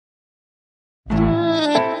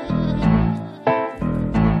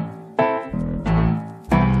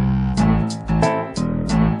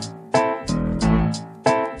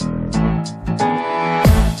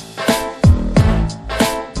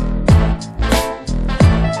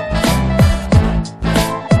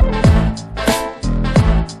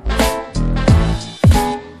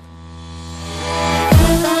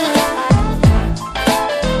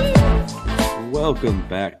Welcome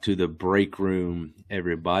back to the Breakroom,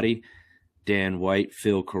 everybody. Dan White,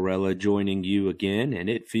 Phil Corella joining you again, and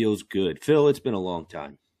it feels good. Phil, it's been a long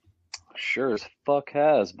time. Sure as fuck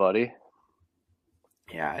has, buddy.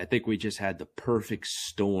 Yeah, I think we just had the perfect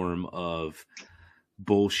storm of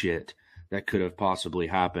bullshit that could have possibly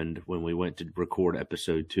happened when we went to record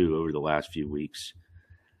episode 2 over the last few weeks.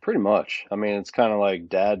 Pretty much. I mean, it's kind of like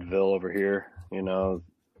Dadville over here, you know,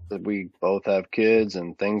 that we both have kids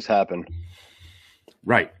and things happen.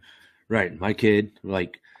 Right. My kid,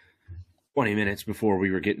 like 20 minutes before we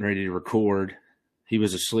were getting ready to record, he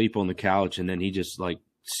was asleep on the couch, and then he just like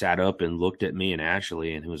sat up and looked at me and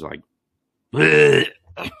Ashley, and he was like,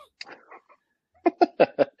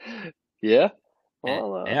 Yeah?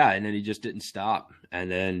 Well, yeah, and then he just didn't stop. And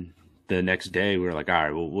then the next day we were like, all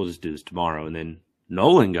right, well, we'll just do this tomorrow. And then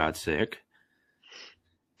Nolan got sick.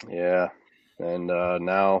 Yeah. And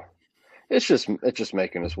now it's just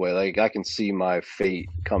making its way. Like, I can see my fate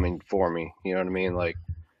coming for me. You know what I mean? Like,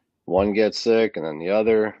 one gets sick and then the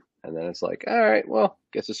other, and then it's like, all right, well,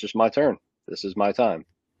 guess it's just my turn. This is my time.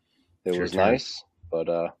 It was nice, but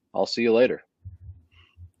I'll see you later.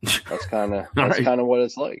 That's kind of what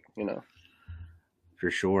it's like, you know.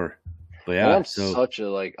 For sure. But yeah, I'm such a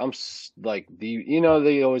they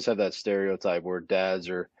always have that stereotype where dads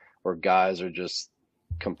or guys are just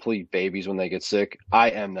complete babies when they get sick.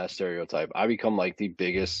 I am that stereotype. I become like the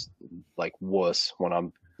biggest like wuss when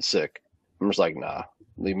I'm sick. I'm just like, nah,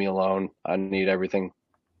 leave me alone. I need everything.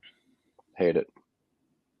 Hate it.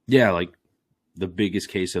 Yeah, like the biggest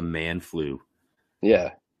case of man flu.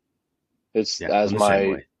 Yeah. As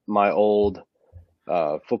my old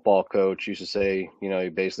football coach used to say, you know,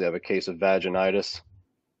 you basically have a case of vaginitis.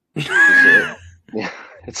 Yeah,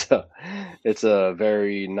 it's a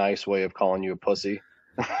very nice way of calling you a pussy.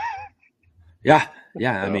 Yeah.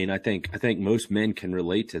 I mean, I think most men can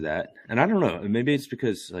relate to that, and I don't know. Maybe it's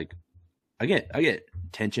because like I get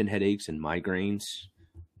tension headaches and migraines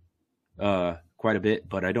quite a bit,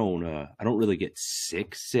 but I don't really get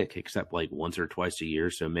sick except like once or twice a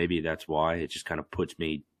year. So maybe that's why it just kind of puts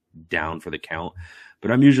me down for the count.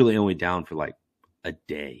 But I'm usually only down for like a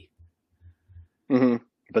day. Mm-hmm.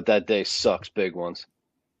 But that day sucks big ones.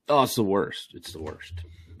 Oh, it's the worst.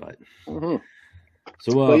 But mm-hmm.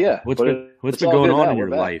 So but yeah, what's been going on in your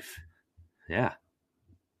life? Yeah.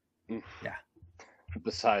 Yeah.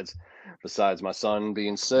 Besides my son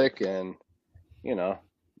being sick and, you know,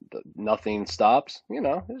 nothing stops, you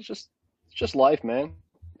know, it's just life, man.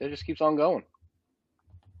 It just keeps on going.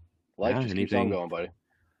 Life keeps on going, buddy.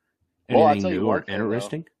 Well, I'll tell you one thing,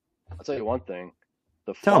 interesting. I'll tell you one thing.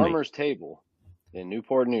 The Farmer's Table in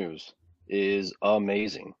Newport News is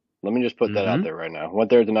amazing. Let me just put that out there right now. Went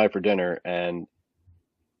there tonight for dinner, and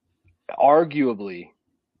arguably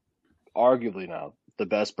now, the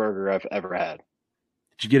best burger I've ever had.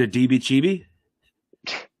 Did you get a DB Chibi?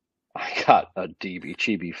 I got a DB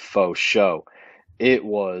Chibi faux show. It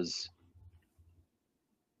was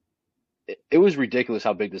ridiculous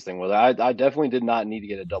how big this thing was. I definitely did not need to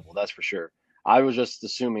get a double, that's for sure. I was just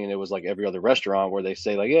assuming it was like every other restaurant where they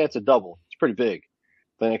say like, yeah, it's a double. It's pretty big.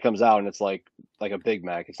 Then it comes out and it's like a Big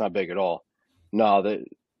Mac. It's not big at all. No,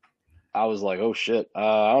 I was like, oh shit.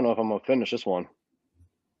 I don't know if I'm gonna finish this one.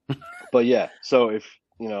 But yeah, so if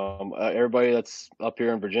you know everybody that's up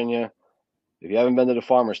here in Virginia, if you haven't been to the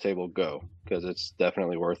Farmer's Table, go, because it's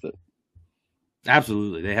definitely worth it.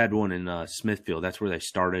 Absolutely, they had one in Smithfield. That's where they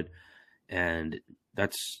started, and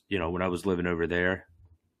that's, you know, when I was living over there,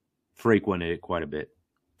 frequented it quite a bit.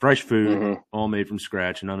 Fresh food, all made from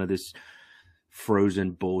scratch. None of this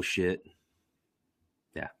frozen bullshit.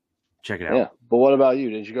 Yeah, check it out. Yeah, but what about you?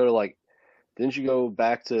 Didn't you go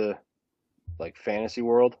back to like Fantasy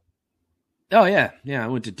World? Oh yeah. I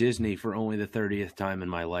went to Disney for only the 30th time in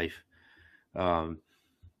my life. It's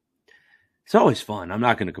always fun. I'm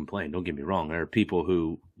not going to complain. Don't get me wrong. There are people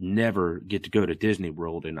who never get to go to Disney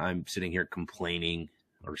World, and I'm sitting here complaining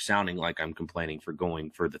or sounding like I'm complaining for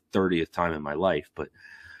going for the 30th time in my life. But,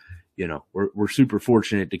 you know, we're super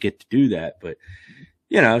fortunate to get to do that. But,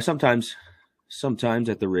 you know, sometimes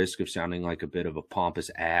at the risk of sounding like a bit of a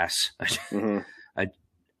pompous ass, I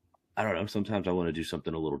don't know. Sometimes I want to do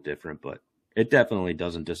something a little different, but it definitely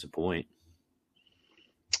doesn't disappoint.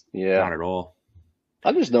 Yeah. Not at all.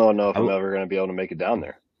 I just don't know if I'm ever going to be able to make it down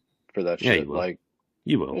there for that shit. Like,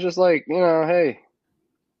 you will. It's just like, you know, hey,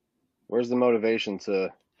 where's the motivation to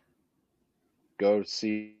go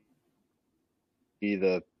see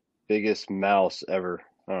the biggest mouse ever?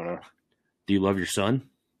 I don't know. Do you love your son?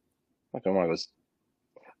 I don't want to.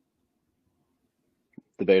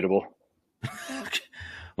 Debatable.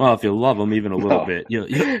 Well, if you love him even a little bit, you'll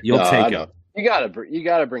take him. You gotta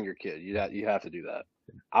bring your kid. You have to do that.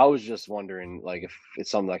 I was just wondering, like, if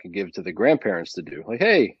it's something I could give to the grandparents to do. Like,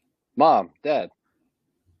 hey, mom, dad,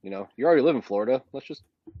 you already live in Florida. Let's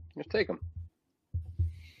take them.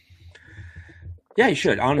 Yeah, you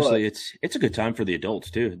should. But Honestly, it's a good time for the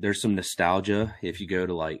adults too. There's some nostalgia if you go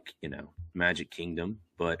to like, Magic Kingdom,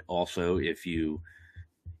 but also if you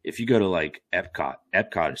go to like Epcot,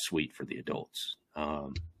 Epcot is sweet for the adults.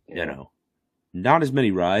 yeah, Not as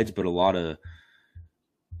many rides, but a lot of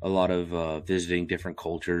visiting different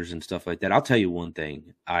cultures and stuff like that. I'll tell you one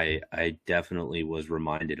thing I definitely was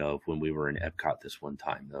reminded of when we were in Epcot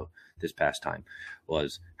this past time,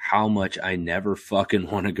 was how much I never fucking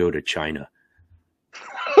want to go to China.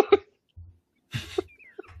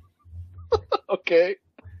 okay.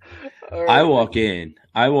 All I right. walk in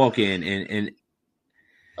and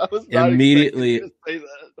I was not expecting immediately you to say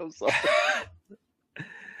that. I'm sorry.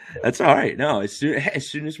 that's all right. No, as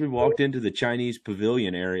soon as we walked into the Chinese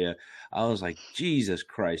pavilion area, I was like, Jesus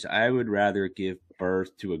Christ, I would rather give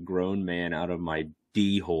birth to a grown man out of my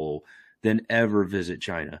D hole than ever visit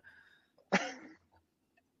China.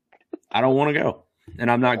 I don't want to go.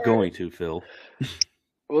 And I'm not going to, Phil.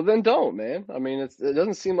 Well, then don't, man. I mean, it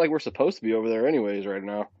doesn't seem like we're supposed to be over there anyways right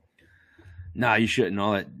now. Nah, you shouldn't.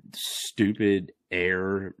 All that stupid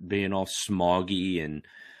air being all smoggy and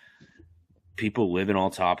people living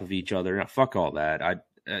on top of each other. Now, fuck all that.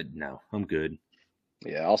 No, I'm good.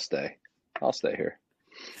 Yeah, I'll stay. I'll stay here.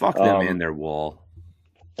 Fuck them and their wall.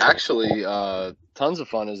 Actually, tons of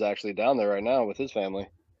fun is actually down there right now with his family.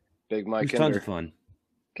 Big Mike It's tons Kinder. of fun.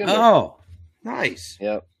 Kinder. Oh, nice.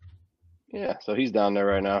 Yep. Yeah, so he's down there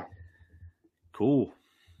right now. Cool.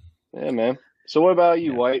 Yeah, man. So what about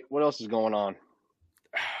you, Yeah. White? What else is going on?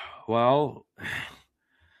 Well,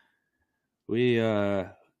 we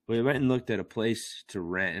went and looked at a place to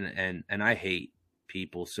rent, and I hate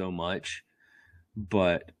people so much,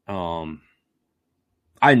 but I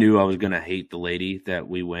knew I was gonna hate the lady that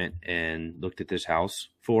we went and looked at this house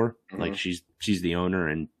for. Mm-hmm. Like she's the owner,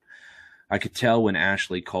 and I could tell when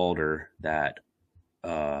Ashley called her that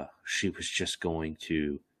she was just going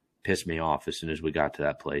to piss me off as soon as we got to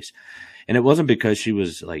that place. And it wasn't because she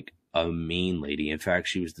was like a mean lady. In fact,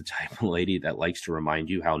 she was the type of lady that likes to remind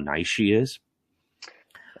you how nice she is.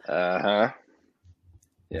 Yeah.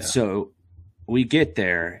 So we get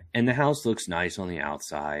there and the house looks nice on the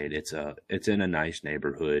outside. It's in a nice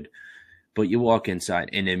neighborhood, but you walk inside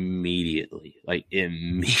and immediately,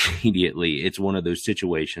 it's one of those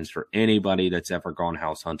situations for anybody that's ever gone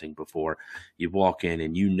house hunting before. You walk in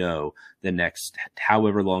and the next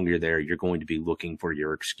however long you're there, you're going to be looking for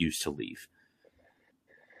your excuse to leave.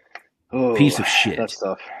 Oh, Piece of shit. That's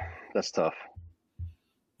tough.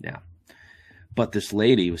 Yeah. But this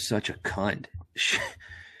lady was such a cunt.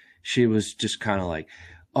 She was just kind of like,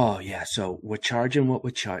 oh, yeah, so we're charging what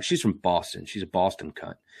we're charging. She's from Boston. She's a Boston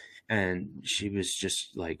cunt. And she was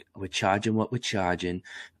just like, we're charging what we're charging.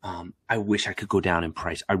 I wish I could go down in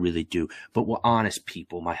price. I really do. But we're honest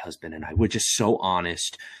people, my husband and I. We're just so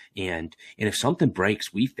honest. And if something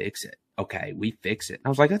breaks, we fix it. Okay, we fix it. And I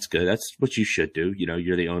was like, that's good. That's what you should do.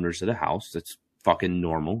 You're the owners of the house. That's fucking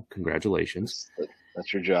normal. Congratulations.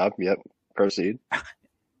 That's your job. Yep. Proceed.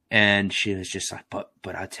 And she was just like, but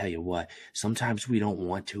I tell you what, sometimes we don't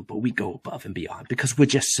want to, but we go above and beyond because we're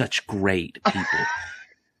just such great people.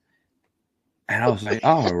 And I was like,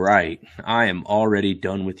 all right, I am already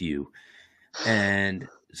done with you. And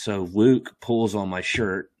so Luke pulls on my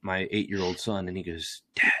shirt, my 8-year-old son, and he goes,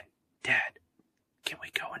 Dad, can we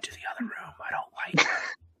go into the other room? I don't like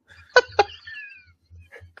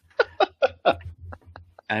it.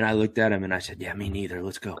 And I looked at him and I said, yeah, me neither.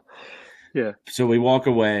 Let's go. Yeah. So we walk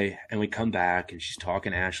away and we come back and she's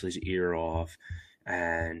talking Ashley's ear off.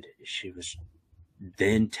 And she was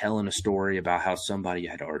then telling a story about how somebody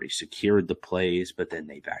had already secured the place, but then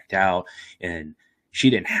they backed out and she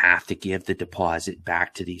didn't have to give the deposit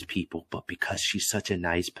back to these people, but because she's such a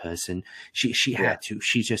nice person, she had to.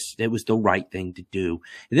 It was the right thing to do.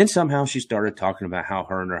 And then somehow she started talking about how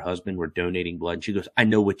her and her husband were donating blood. And she goes, I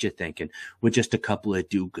know what you're thinking. We're just a couple of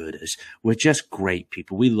do-gooders. We're just great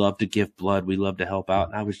people. We love to give blood. We love to help out.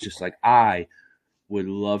 And I was just like, I would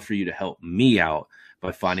love for you to help me out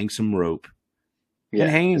by finding some rope and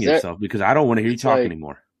hanging yourself, because I don't want to hear you talk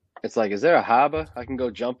anymore. It's like, is there a harbor I can go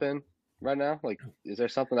jump in right now? Like, is there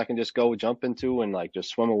something I can just go jump into and like just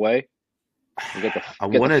swim away and get the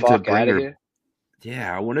fuck out of here?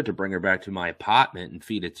 Yeah, I wanted to bring her back to my apartment and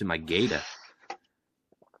feed it to my gator.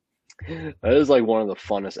 That is like one of the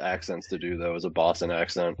funnest accents to do, though, is a Boston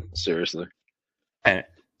accent. Seriously. And,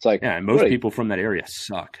 it's like, yeah, and most people from that area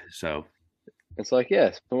suck. So it's like,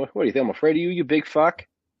 yes. What do you think? I'm afraid of you, you big fuck.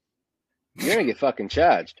 you're gonna get fucking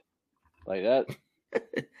charged like that.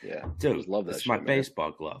 Yeah, Dude, I just love that. it's shit, my man.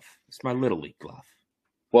 baseball glove. It's my little league glove.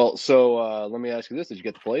 Well, so let me ask you this: did you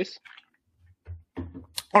get the place?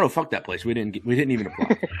 Oh no, fuck that place. We didn't even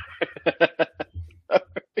apply.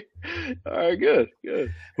 All right, good.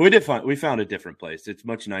 But we found a different place. It's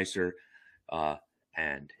much nicer,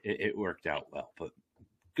 and it worked out well. But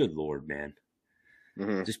good Lord, man,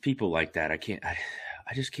 just people like that. I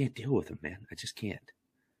just can't deal with them, man. I just can't.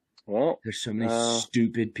 Well, there's so many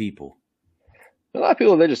stupid people. A lot of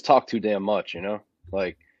people, they just talk too damn much,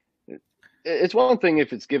 like it's one thing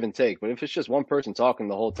if it's give and take, but if it's just one person talking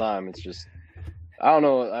the whole time, it's just, I don't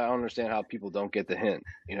know. I don't understand how people don't get the hint.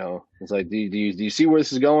 It's like, do you see where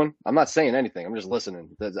this is going? I'm not saying anything. I'm just listening.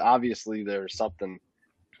 There's something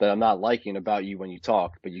that I'm not liking about you when you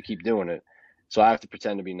talk, but you keep doing it. So I have to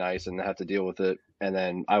pretend to be nice and have to deal with it. And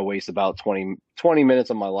then I waste about 20 minutes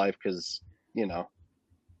of my life because,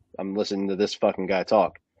 I'm listening to this fucking guy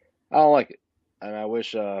talk. I don't like it. And I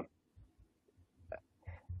wish I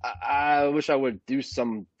would do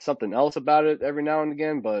something else about it every now and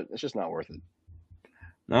again, but it's just not worth it.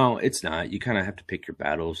 No, it's not. You kind of have to pick your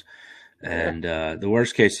battles. And the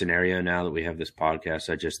worst case scenario, now that we have this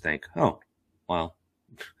podcast, I just think, oh, well,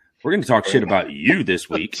 we're going to talk shit about you this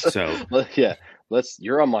week. So yeah,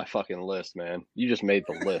 you're on my fucking list, man. You just made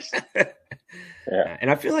the list. Yeah. And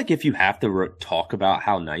I feel like if you have to talk about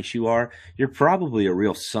how nice you are, you're probably a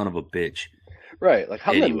real son of a bitch. Right. Like,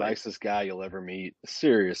 I'm the nicest guy you'll ever meet.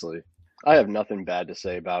 Seriously. I have nothing bad to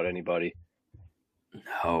say about anybody.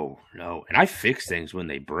 No. And I fix things when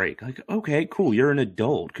they break. Like, okay, cool. You're an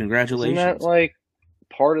adult. Congratulations. Isn't that like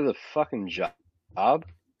part of the fucking job? I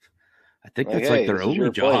think that's like their only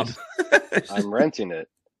job. I'm renting it.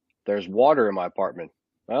 There's water in my apartment.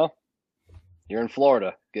 Well, you're in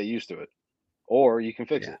Florida. Get used to it. Or you can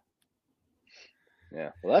fix it.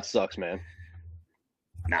 Yeah. Well, that sucks, man.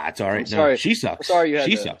 Nah, it's all right. No, she sucks. Sorry you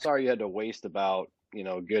had to waste about,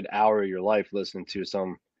 a good hour of your life listening to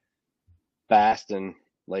some Baston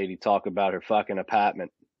lady talk about her fucking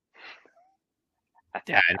apartment.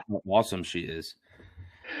 Yeah, how awesome she is.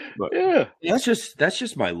 But that's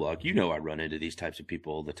just my luck. I run into these types of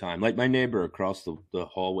people all the time. Like my neighbor across the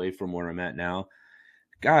hallway from where I'm at now.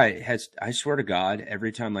 Guy I swear to God,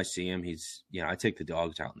 every time I see him, he's, I take the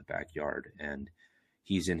dogs out in the backyard and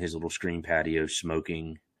he's in his little screen patio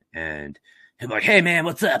smoking, and I'm like, hey man,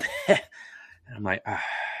 what's up? And I'm like,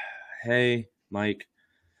 hey, Mike.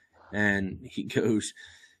 And he goes,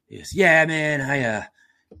 yeah, man,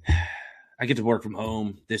 I get to work from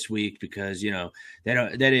home this week because, they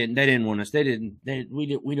didn't want us.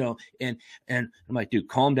 We don't. And I'm like, dude,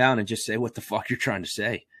 calm down and just say what the fuck you're trying to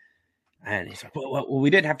say. And he's like, well,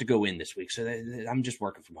 we didn't have to go in this week, so I'm just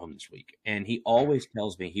working from home this week. And he always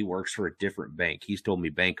tells me he works for a different bank. He's told me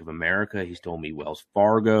Bank of America. He's told me Wells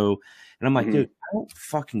Fargo. And I'm like, dude, I don't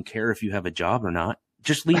fucking care if you have a job or not.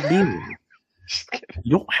 Just leave me alone.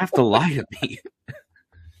 You don't have to lie to me.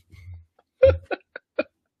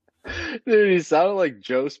 Dude, he sounded like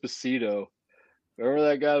Joe Spacito. Remember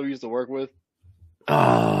that guy we used to work with?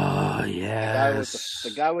 Oh, yes.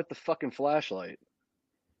 The guy with the fucking flashlight.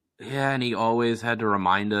 Yeah, and he always had to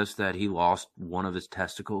remind us that he lost one of his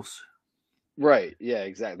testicles. Right. Yeah,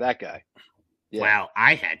 exactly. That guy. Yeah. Wow,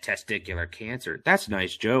 I had testicular cancer. That's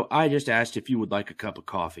nice, Joe. I just asked if you would like a cup of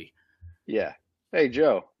coffee. Yeah. Hey,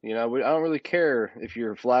 Joe, I don't really care if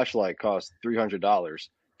your flashlight costs $300.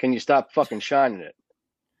 Can you stop fucking shining it?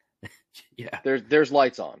 Yeah. There's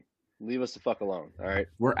lights on. Leave us the fuck alone, all right?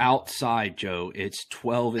 We're outside, Joe. It's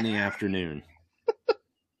 12 in the afternoon.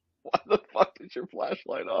 Why the fuck is your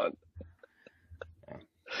flashlight on?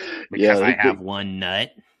 Because I have one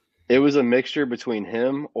nut. It was a mixture between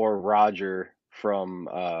him or Roger from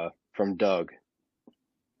Doug.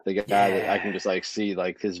 The guy that I can just see,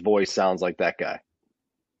 his voice sounds like that guy.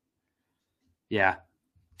 Yeah,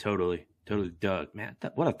 totally Doug. Man,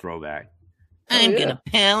 what a throwback. I'm gonna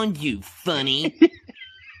pound you, funny.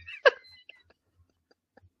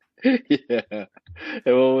 Yeah. I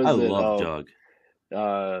love Doug.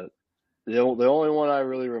 The only one I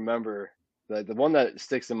really remember, the one that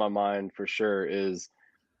sticks in my mind for sure, is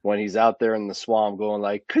when he's out there in the swamp going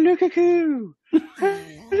like, "Kaloo-coo,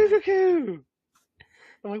 kaloo-coo."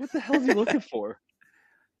 I'm like, what the hell is he looking for?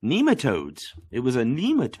 Nematodes. It was a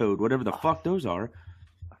nematode, whatever the fuck those are.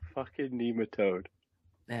 A fucking nematode.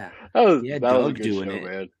 Yeah. That Doug was a good doing show, it.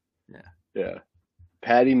 man. Yeah. Yeah.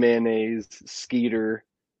 Patty Mayonnaise, Skeeter.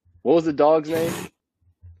 What was the dog's name?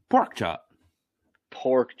 Pork Chop.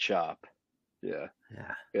 Pork Chop. Yeah.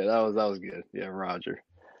 Yeah. Yeah, that was good. Yeah, Roger.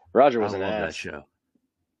 Roger was an ass. I love that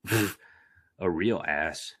show. A real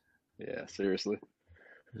ass. Yeah, seriously.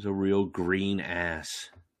 He's a real green ass.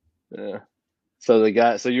 Yeah. So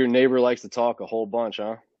your neighbor likes to talk a whole bunch,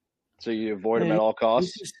 huh? So you avoid him at all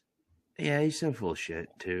costs? He's so full of shit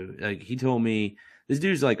too. Like he told me, this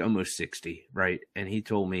dude's like almost 60, right? And he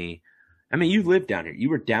told me, I mean, you lived down here. You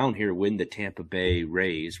were down here when the Tampa Bay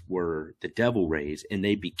Rays were the Devil Rays, and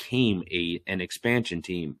they became an expansion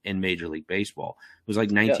team in Major League Baseball. It was like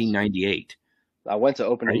 1998. I went to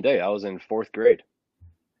opening right? day. I was in 4th grade.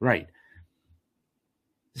 Right.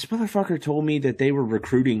 This motherfucker told me that they were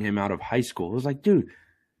recruiting him out of high school. I was like, dude,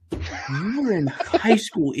 you were in high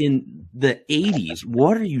school in the 80s.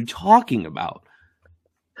 What are you talking about?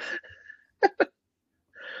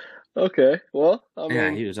 Okay, well, I mean,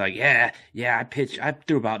 Yeah, he was like, yeah, I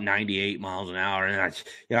threw about 98 miles an hour, and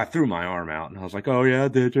I threw my arm out. And I was like, oh, yeah,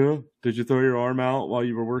 did you? Did you throw your arm out while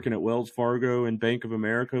you were working at Wells Fargo and Bank of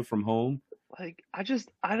America from home? like,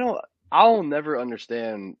 I'll never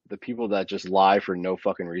understand the people that just lie for no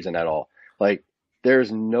fucking reason at all. Like,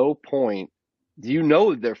 there's no point. You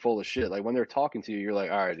know they're full of shit. Like, when they're talking to you, you're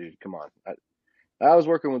like, all right, dude, come on. I was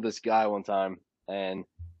working with this guy one time, and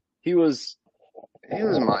he was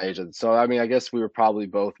my age. So, I mean, I guess we were probably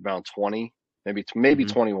both around 20, maybe Mhm.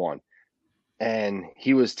 21. And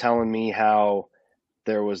he was telling me how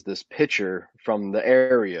there was this pitcher from the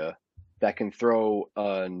area that can throw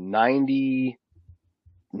a 90,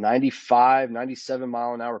 95, 97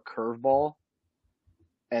 mile an hour curveball,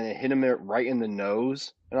 and it hit him right in the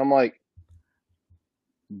nose. And I'm like,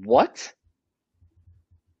 what?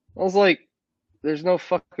 I was like, there's no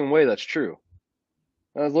fucking way that's true.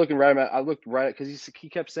 And I was looking right at, I looked right at, because he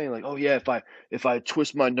kept saying like, oh yeah, if I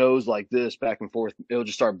twist my nose like this back and forth, it'll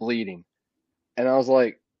just start bleeding. And I was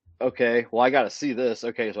like, okay, well I got to see this.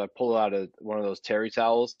 Okay, so I pull out one of those terry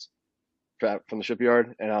towels from the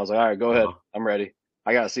shipyard, and I was like, all right, go ahead, I'm ready.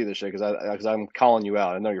 I got to see this shit because I'm calling you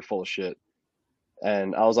out. I know you're full of shit.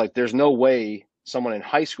 And I was like, there's no way someone in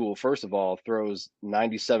high school, first of all, throws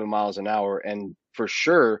 97 miles an hour, and for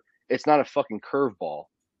sure it's not a fucking curveball.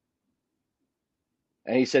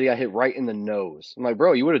 And he said he got hit right in the nose. I'm like,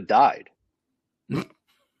 bro, you would have died.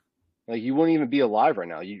 Like, you wouldn't even be alive right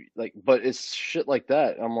now. But it's shit like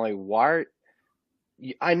that. I'm like, why?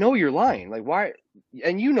 I know you're lying. Like, why?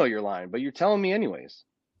 And you know you're lying, but you're telling me anyways.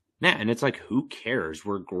 Yeah, and it's like, who cares?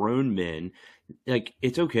 We're grown men. Like,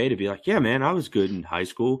 it's okay to be like, yeah, man, I was good in high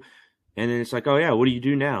school. And then it's like, oh, yeah, what do you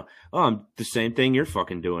do now? Oh, I'm the same thing you're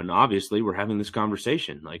fucking doing. Obviously, we're having this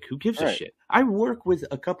conversation. Like, who gives a shit? I work with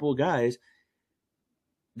a couple of guys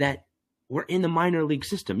that were in the minor league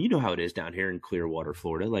system. You know how it is down here in Clearwater,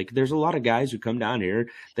 Florida. Like, there's a lot of guys who come down here.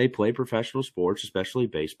 They play professional sports, especially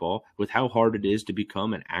baseball. With how hard it is to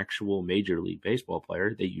become an actual Major League Baseball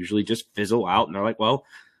player, they usually just fizzle out. And they're like, well,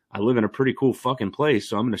 I live in a pretty cool fucking place,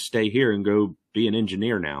 so I'm going to stay here and go be an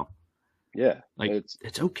engineer now. Yeah. Like,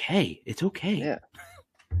 it's okay. It's okay. Yeah.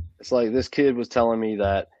 It's like this kid was telling me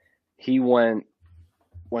that when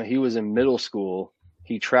he was in middle school,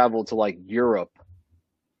 he traveled to like Europe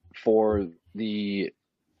for the,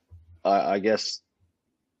 I guess,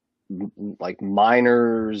 like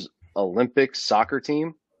minors Olympics soccer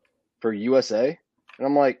team for USA. And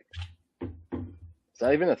I'm like, is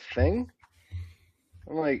that even a thing?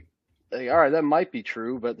 I'm like, all right, that might be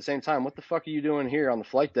true, but at the same time, what the fuck are you doing here on the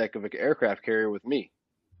flight deck of an aircraft carrier with me?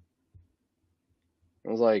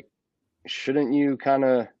 I was like, shouldn't you kind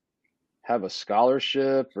of have a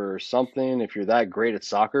scholarship or something if you're that great at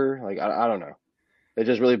soccer? Like, I don't know. It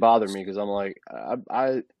just really bothered me because I'm like,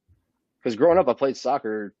 because growing up, I played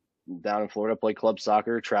soccer down in Florida, played club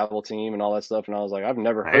soccer, travel team, and all that stuff. And I was like, I've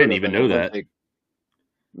never heard I didn't even know that.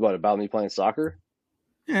 What, about me playing soccer?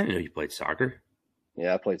 Yeah, I didn't know you played soccer.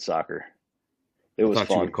 Yeah, I played soccer. It was fun.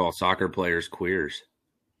 You would call soccer players queers.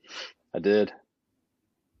 I did.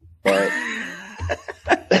 But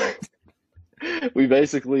we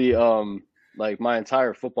basically, like my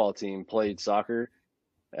entire football team played soccer,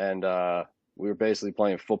 and we were basically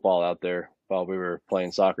playing football out there while we were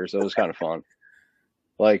playing soccer. So it was kind of fun.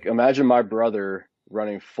 Like, imagine my brother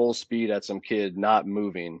running full speed at some kid not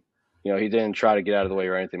moving. You know, he didn't try to get out of the way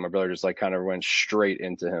or anything. My brother just like kind of went straight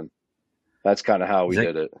into him. That's kind of how we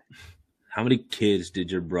did it. How many kids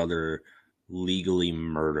did your brother legally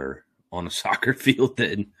murder on a soccer field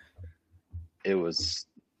then? It was,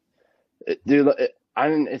 dude,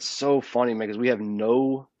 it's so funny, man, because we have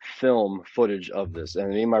no film footage of this. And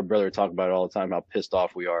me and my brother talk about it all the time, how pissed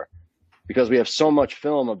off we are. Because we have so much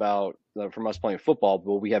film from us playing football,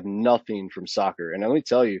 but we have nothing from soccer. And let me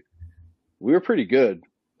tell you, we were pretty good.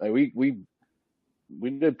 Like, we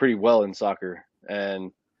did pretty well in soccer.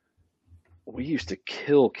 And we used to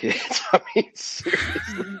kill kids. I mean,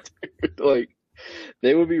 seriously, dude. Like,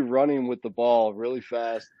 They would be running with the ball really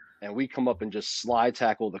fast, and we come up and just slide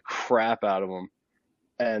tackle the crap out of them.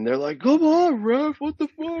 And they're like, "Come on, ref! What the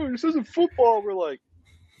fuck? This isn't football." We're like,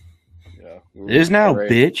 "Yeah, It is now,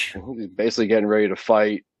 bitch." Basically, getting ready to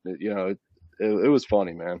fight. You know, it was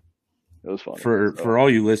funny, man. It was funny. For all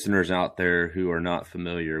you listeners out there who are not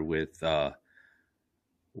familiar with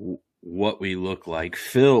what we look like,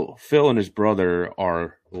 Phil and his brother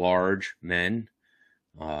are large men.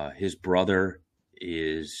 His brother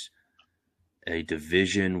is a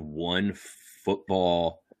Division I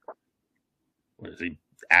football, what is he?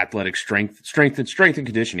 Athletic strength and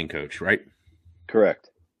conditioning coach, right?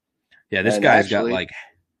 Correct. Yeah, this guy's got like.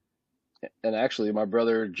 And actually, my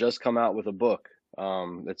brother just come out with a book.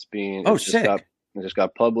 Sick. It just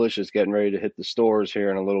got published. It's getting ready to hit the stores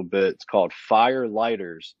here in a little bit. It's called Fire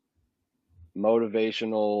Lighters,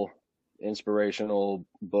 motivational, inspirational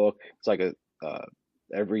book. It's like a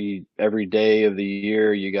every day of the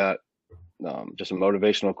year you got just a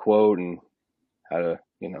motivational quote and how to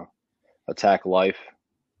attack life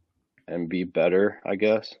and be better, I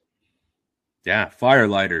guess. Yeah, Fire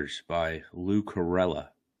Lighters by Lou Carella.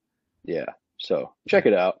 Yeah, so check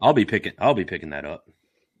it out. I'll be picking that up.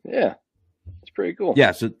 Yeah, it's pretty cool.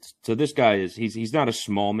 Yeah, so this guy he's not a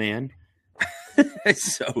small man,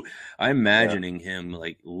 so I'm imagining him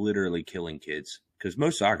like literally killing kids because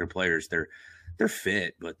most soccer players they're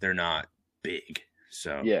fit but they're not big.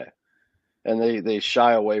 So yeah, and they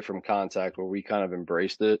shy away from contact where we kind of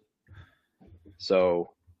embraced it.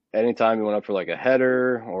 So anytime you went up for like a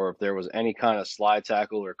header or if there was any kind of slide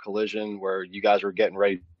tackle or collision where you guys were getting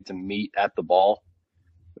ready to meet at the ball,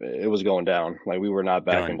 it was going down. Like we were not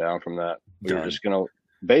backing down from that. We were just going to,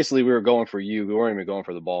 basically we were going for you. We weren't even going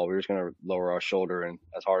for the ball. We were just going to lower our shoulder and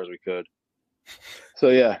as hard as we could. So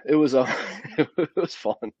yeah, it was it was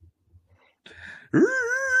fun.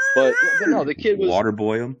 But no, the kid was water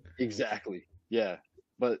boy him. Exactly. Yeah.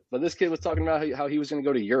 But this kid was talking about how he was going to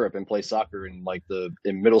go to Europe and play soccer in like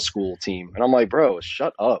in middle school team. And I'm like, bro,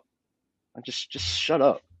 shut up. Just shut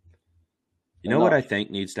up. You know what I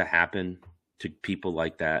think needs to happen to people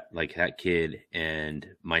like that kid and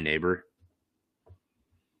my neighbor?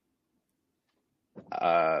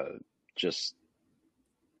 Just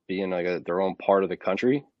being like their own part of the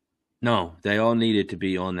country. No, they all needed to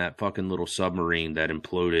be on that fucking little submarine that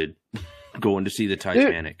imploded going to see the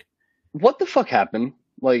Titanic. Dude, what the fuck happened?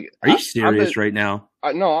 Like, are you serious right now?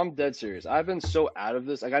 No, I'm dead serious. I've been so out of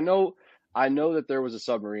this. Like, I know that there was a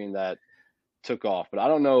submarine that took off, but I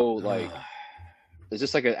don't know. Like, is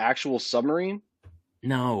this like an actual submarine?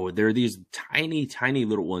 No, they're these tiny, tiny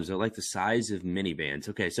little ones. They're like the size of minivans.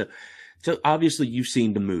 Okay, so obviously you've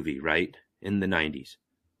seen the movie, right? In the 90s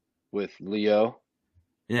with Leo.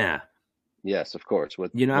 Yeah. Yes, of course.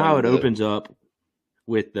 With how it opens up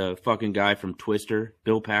with the fucking guy from Twister,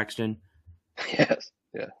 Bill Paxton. Yes.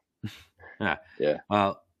 Yeah.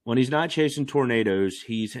 Yeah. When he's not chasing tornadoes,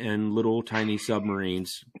 he's in little tiny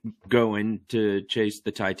submarines going to chase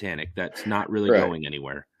the Titanic. That's not really going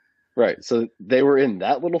anywhere. Right. So they were in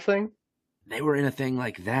that little thing? They were in a thing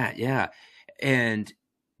like that, yeah. And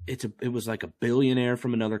it was like a billionaire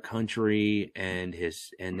from another country and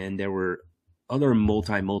then there were other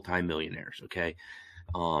multi-millionaires, okay?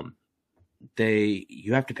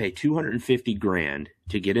 You have to pay $250,000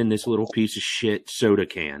 to get in this little piece of shit soda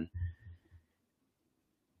can.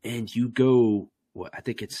 And you go, I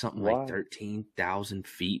think it's something like 13,000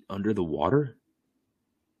 feet under the water.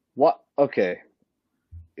 What? Okay.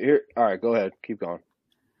 All right, go ahead. Keep going.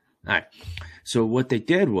 All right. So what they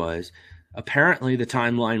did was, apparently the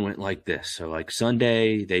timeline went like this. So like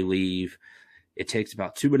Sunday, they leave. It takes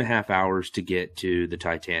about 2.5 hours to get to the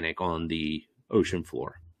Titanic on the ocean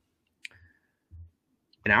floor.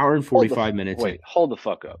 An hour and 45 minutes. Wait, hold the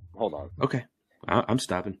fuck up. Hold on. Okay. I'm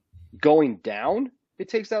stopping. Going down? It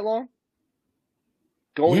takes that long?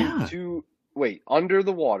 Under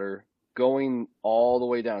the water, going all the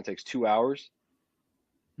way down, it takes 2 hours?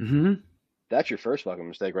 Mm-hmm. That's your first fucking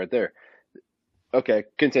mistake right there. Okay,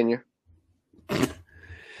 continue.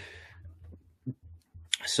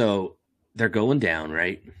 So they're going down,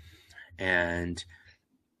 right? And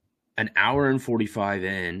an hour and 45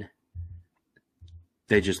 in,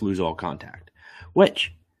 they just lose all contact.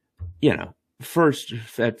 Which, at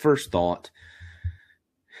first thought,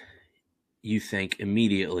 you think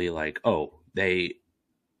immediately like, oh, they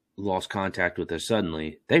lost contact with us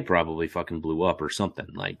suddenly. They probably fucking blew up or something.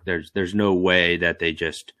 Like there's no way that they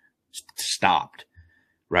just stopped,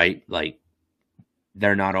 right? Like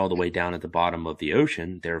they're not all the way down at the bottom of the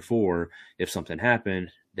ocean. Therefore, if something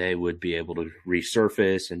happened, they would be able to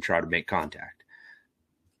resurface and try to make contact.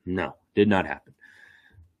 No, did not happen.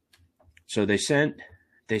 So they sent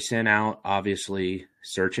they sent out, obviously,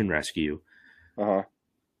 search and rescue. Uh-huh.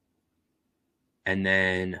 And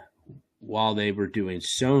then while they were doing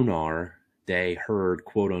sonar, they heard,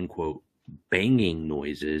 quote unquote, banging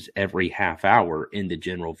noises every half hour in the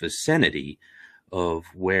general vicinity of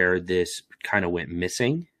where this kind of went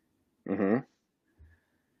missing. Mm-hmm.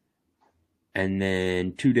 And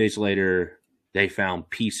then 2 days later, they found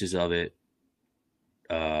pieces of it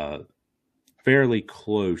fairly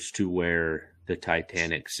close to where the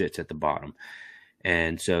Titanic sits at the bottom.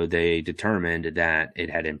 And so they determined that it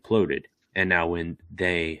had imploded. And now when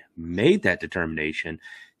they made that determination,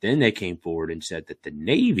 then they came forward and said that the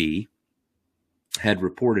Navy had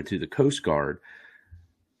reported to the Coast Guard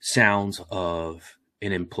sounds of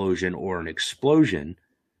an implosion or an explosion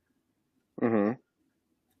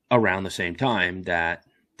around the same time that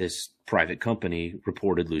this private company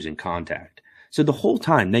reported losing contact. So the whole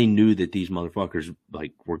time they knew that these motherfuckers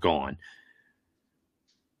like were gone.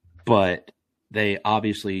 But they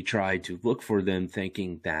obviously tried to look for them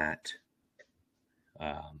thinking that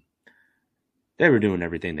they were doing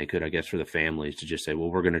everything they could, I guess, for the families to just say, well,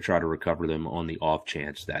 we're going to try to recover them on the off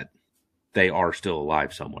chance that they are still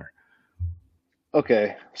alive somewhere.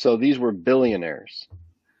 Okay, so these were billionaires,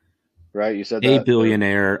 right? You said a that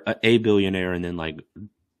billionaire, and then like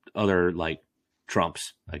other like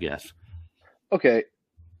Trumps, I guess. Okay,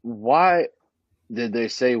 why did they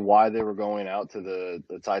say why they were going out to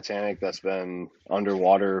the Titanic that's been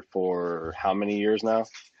underwater for how many years now?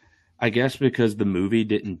 I guess because the movie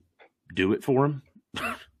didn't do it for them.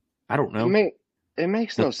 I don't know. It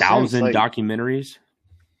makes no sense. 1,000 documentaries.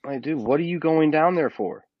 Like, dude, what are you going down there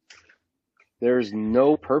for? There's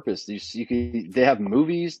no purpose. They have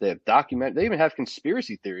movies, they have they even have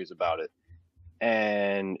conspiracy theories about it.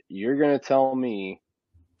 And you're going to tell me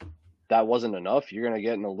that wasn't enough? You're going to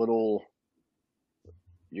get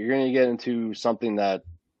into something that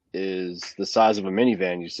is the size of a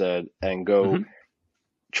minivan, you said, and go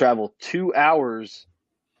travel 2 hours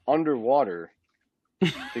underwater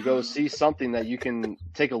to go see something that you can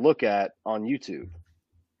take a look at on YouTube.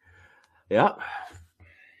 Yeah.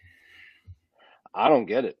 I don't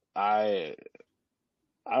get it. I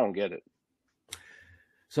don't get it.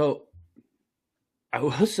 So I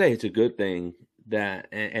will say it's a good thing that,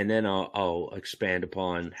 and then I'll expand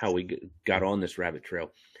upon how we got on this rabbit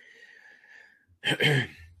trail.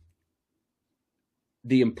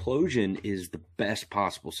 The implosion is the best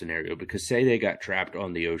possible scenario because say they got trapped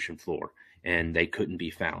on the ocean floor and they couldn't be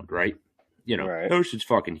found, right? You know, right. The ocean's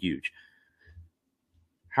fucking huge.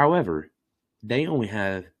 However, they only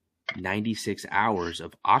have 96 hours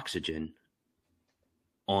of oxygen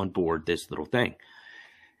on board this little thing.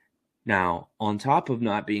 Now, on top of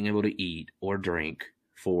not being able to eat or drink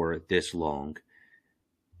for this long,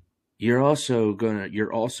 you're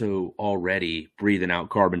also already breathing out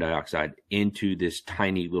carbon dioxide into this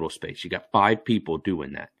tiny little space. You got 5 people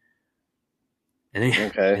doing that. And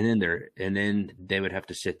then, and then they would have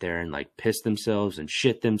to sit there and like piss themselves and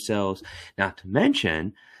shit themselves. Not to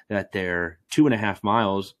mention that they're 2.5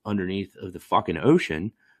 miles underneath of the fucking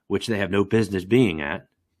ocean, which they have no business being at.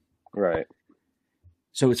 Right.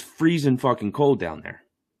 So it's freezing fucking cold down there.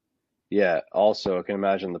 Yeah. Also, I can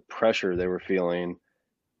imagine the pressure they were feeling.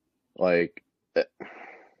 Like,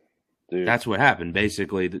 dude. That's what happened.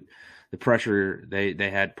 Basically, the pressure, they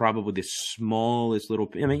had probably the smallest little,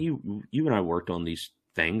 I mean, you and I worked on these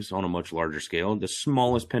things on a much larger scale. The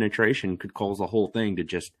smallest penetration could cause the whole thing to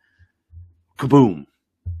just kaboom.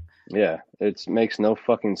 Yeah, it makes no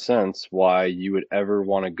fucking sense why you would ever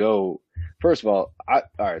want to go. First of all,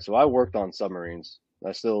 so I worked on submarines.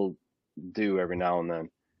 I still do every now and then.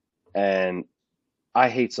 And I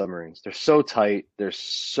hate submarines. They're so tight. They're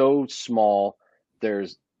so small.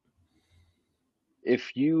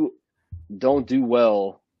 If you don't do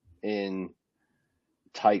well in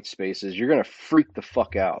tight spaces, you're going to freak the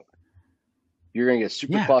fuck out. You're going to get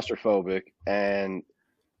super claustrophobic. And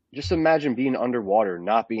just imagine being underwater,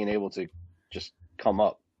 not being able to just come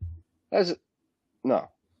up. No, I'm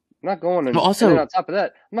not going. And on top of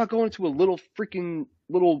that, I'm not going to a little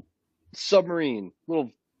submarine,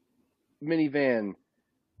 little minivan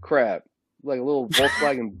crap, like a little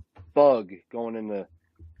Volkswagen Bug going in the.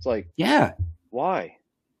 It's like, yeah. Why?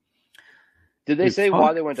 Did they say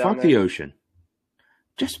why they went down there? Fuck the ocean.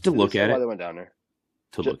 Just to look at it. Why they went down there?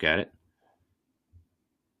 Look at it.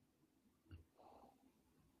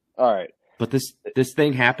 All right. But this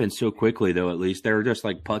thing happened so quickly, though. At least they were just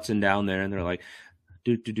like putzing down there, and they're like,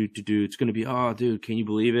 "Dude, it's gonna be. Oh, dude, can you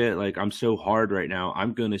believe it? Like, I'm so hard right now.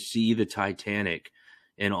 I'm gonna see the Titanic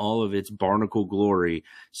in all of its barnacle glory,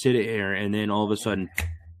 sit here, and then all of a sudden,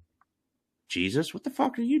 Jesus, what the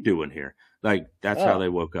fuck are you doing here? Like, that's how they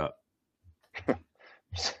woke up.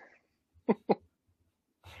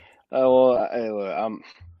 Well, look,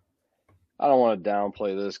 I don't want to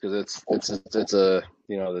downplay this because it's a,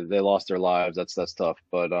 you know, they lost their lives. That's tough.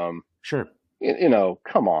 But Sure. you know,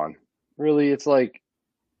 come on, really, it's like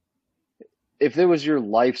if it was your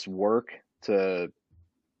life's work to,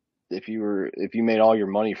 if you made all your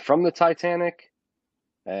money from the Titanic,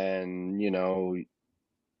 and you know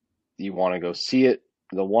you want to go see it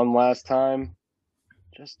the one last time,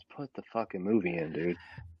 just put the fucking movie in, dude.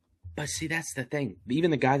 But see, that's the thing.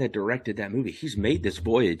 Even the guy that directed that movie, he's made this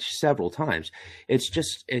voyage several times. It's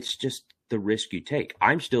just the risk you take.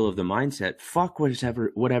 I'm still of the mindset, fuck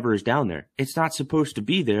whatever is down there. It's not supposed to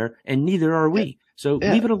be there, and neither are we. So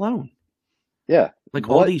leave it alone. Yeah. Like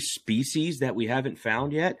all these species that we haven't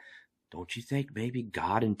found yet, don't you think maybe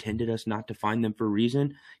God intended us not to find them for a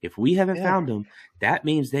reason? If we haven't found them, that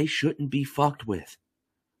means they shouldn't be fucked with.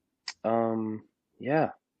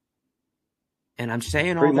 Yeah. And I'm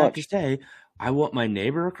saying Pretty all that much to say, I want my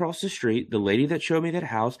neighbor across the street, the lady that showed me that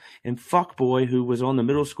house, and fuckboy who was on the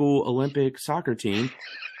middle school Olympic soccer team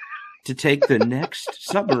to take the next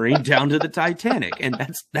submarine down to the Titanic. And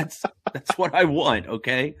that's what I want,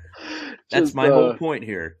 okay? That's Just, my whole point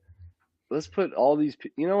here. Let's put all these,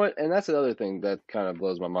 you know what? And that's another thing that kind of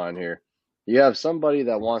blows my mind here. You have somebody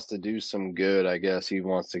that wants to do some good, I guess. He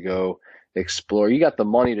wants to go explore. You got the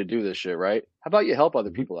money to do this shit, right? How about you help other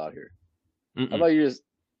people out here? How about you just,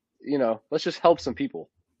 you know, let's just help some people.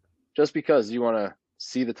 Just because you want to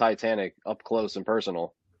see the Titanic up close and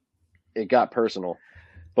personal, it got personal.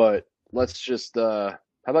 But let's just, how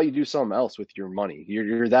about you do something else with your money?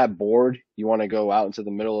 You're that bored, you want to go out into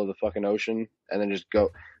the middle of the fucking ocean and then just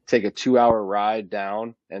go take a 2-hour ride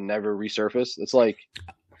down and never resurface. It's like,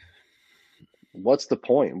 what's the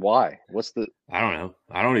point? Why? I don't know.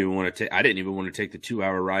 I didn't even want to take the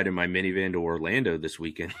 2-hour ride in my minivan to Orlando this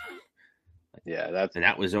weekend. Yeah,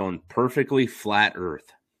 that was on perfectly flat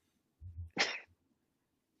Earth.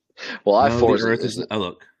 Well, I forced the Earth is. Oh,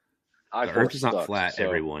 look, the Earth is not flat. So,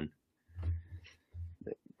 everyone,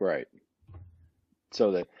 right?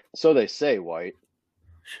 So they say, White.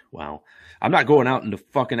 Wow, I'm not going out into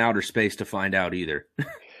fucking outer space to find out either.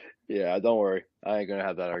 Yeah, don't worry. I ain't gonna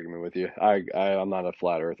have that argument with you. I'm not a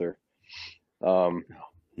flat earther.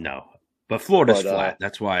 No, but Florida's flat.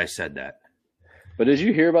 That's why I said that. But did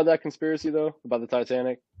you hear about that conspiracy though, about the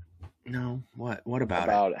Titanic? No. What about it?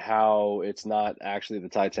 About how it's not actually the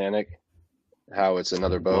Titanic, how it's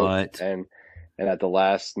another boat. What? And at the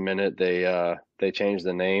last minute they changed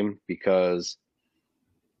the name because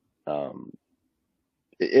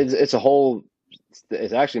it's a whole.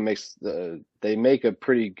 It actually makes they make a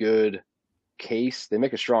pretty good case. They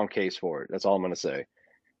make a strong case for it. That's all I'm going to say.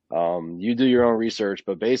 You do your own research,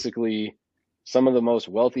 but basically, some of the most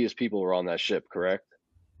wealthiest people were on that ship. Correct?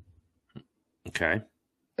 Okay.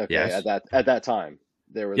 Yes. At that time,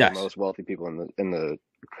 they were the most wealthy people in the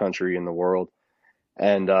country, in the world,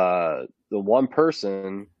 and the one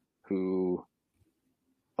person who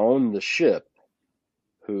owned the ship,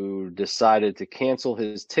 who decided to cancel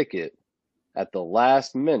his ticket at the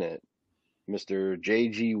last minute, Mr.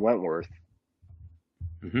 J.G. Wentworth,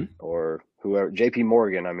 or whoever, J.P.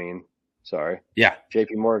 Morgan, I mean, sorry. Yeah.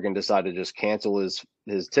 J.P. Morgan decided to just cancel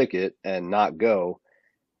his ticket and not go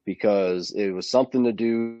because it was something to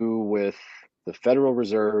do with the Federal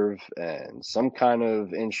Reserve and some kind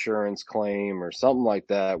of insurance claim or something like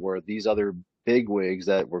that, where these other bigwigs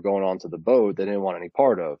that were going onto the boat, they didn't want any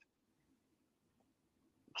part of.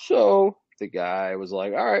 So the guy was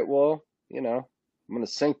like, all right, well, you know, I'm going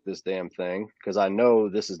to sink this damn thing because I know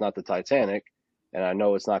this is not the Titanic and I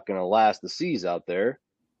know it's not going to last the seas out there.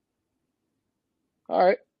 All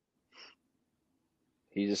right.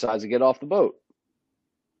 He decides to get off the boat.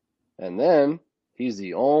 And then he's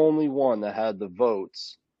the only one that had the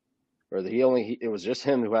votes, or it was just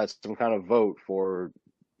him who had some kind of vote for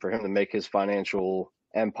him to make his financial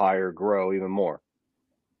empire grow even more.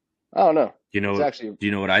 I don't know. Do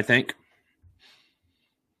you know what I think?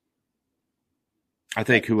 I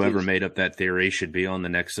think whoever made up that theory should be on the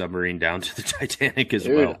next submarine down to the Titanic as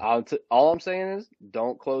well. All I'm saying is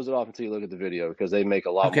don't close it off until you look at the video because they make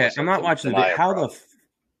a lot more sense. Okay, I'm not watching the video.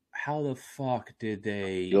 How the fuck did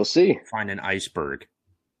they You'll see. Find an iceberg?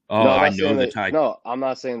 Oh, I know the Titanic. No, I'm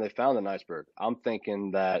not saying they found an iceberg. I'm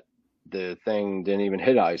thinking that the thing didn't even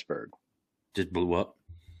hit an iceberg. Just blew up?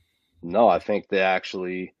 No, I think they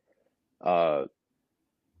actually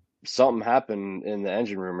something happened in the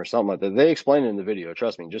engine room or something like that. They explain it in the video.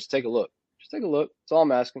 Trust me. Just take a look. That's all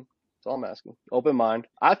I'm asking. Open mind.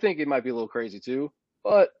 I think it might be a little crazy too,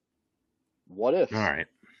 but what if? All right.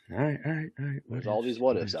 All right. There's all these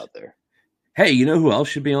what ifs out there. Hey, you know who else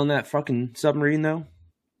should be on that fucking submarine though?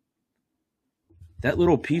 That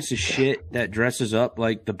little piece of shit that dresses up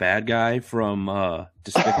like the bad guy from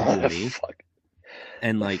Despicable Me. Fuck.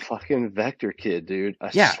 And like fucking Vector Kid, dude.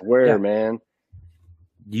 I Yeah, swear, man.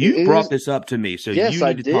 You brought this up to me, so Yes, you need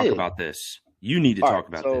I to talk did. about this. You need to talk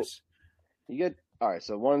about this. You get all right.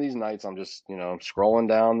 So one of these nights, I'm just scrolling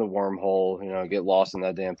down the wormhole, get lost in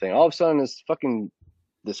that damn thing. All of a sudden,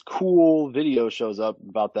 this cool video shows up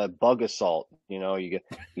about that bug assault. You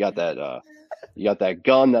got that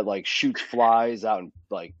gun that like shoots flies out and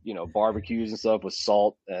like barbecues and stuff with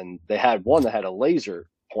salt, and they had one that had a laser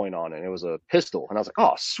point on it. It was a pistol, and I was like,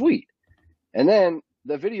 oh sweet. And then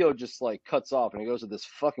the video just like cuts off, and it goes to this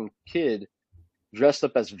fucking kid dressed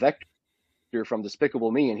up as Vector from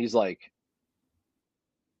Despicable Me, and he's like,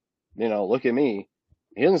 look at me.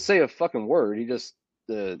 He doesn't say a fucking word. He just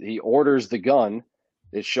he orders the gun.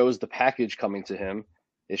 It shows the package coming to him.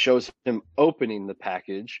 It shows him opening the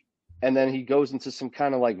package, and then he goes into some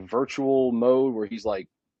kind of like virtual mode where he's like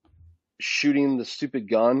shooting the stupid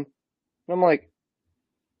gun. And I'm like,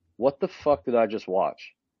 what the fuck did I just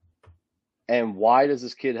watch? And why does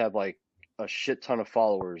this kid have like a shit ton of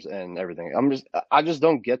followers and everything? I just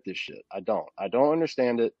don't get this shit. I don't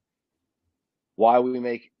understand it. Why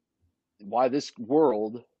this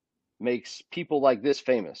world makes people like this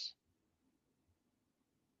famous.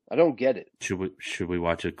 I don't get it. Should we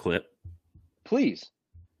watch a clip? Please.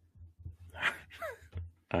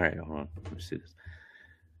 All right, hold on. Let me see this.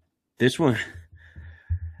 This one,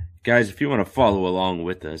 guys, if you want to follow along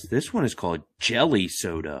with us, this one is called Jelly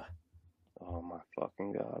Soda. Oh my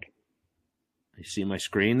fucking God. You see my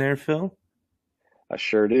screen there, Phil? I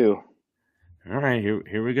sure do. All right,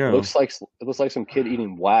 here we go. It looks like some kid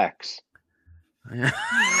eating wax.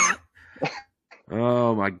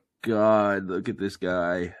 Oh my God, look at this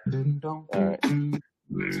guy. All right.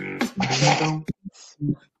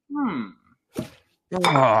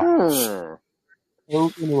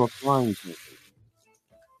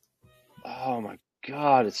 Oh my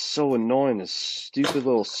God, it's so annoying, this stupid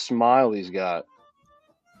little smile he's got.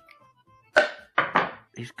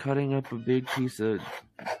 He's cutting up a big piece of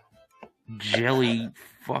jelly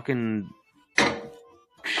fucking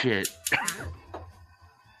shit.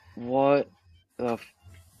 What the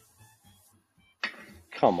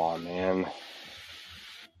come on, man.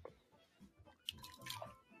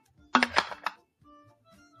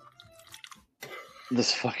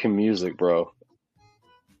 This fucking music, bro.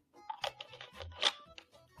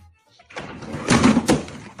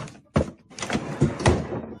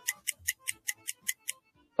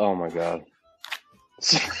 Oh my God.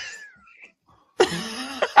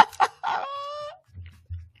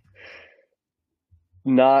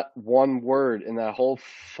 Not one word in that whole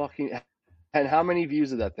fucking. And how many views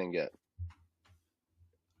did that thing get?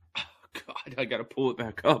 Oh God, I gotta pull it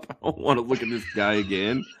back up. I don't want to look at this guy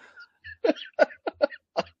again.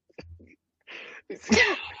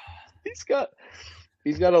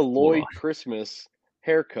 He's got a Lloyd Christmas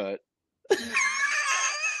haircut.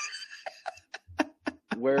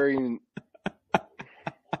 Wearing.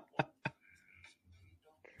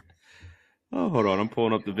 Oh, hold on. I'm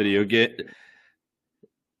pulling up the video.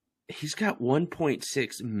 He's got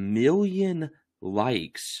 1.6 million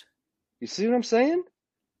likes. You see what I'm saying?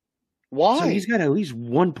 Why? So he's got at least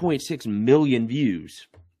 1.6 million views.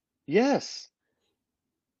 Yes.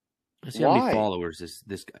 Let's see how many followers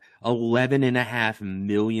this guy. 11.5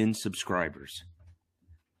 million subscribers.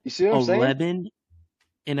 You see what I'm saying?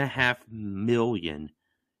 11.5 million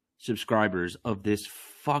subscribers of this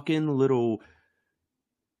fucking little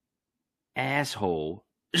asshole.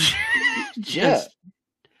 Yeah.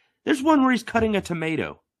 There's one where he's cutting a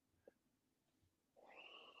tomato.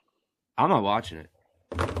 I'm not watching it.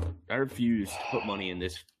 I refuse to put money in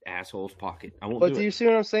this asshole's pocket. I won't do it. But do you see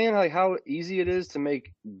what I'm saying? Like how easy it is to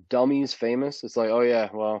make dummies famous? It's like, oh yeah,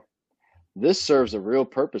 well, this serves a real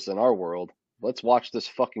purpose in our world. Let's watch this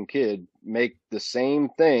fucking kid make the same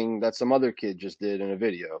thing that some other kid just did in a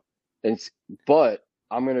video. But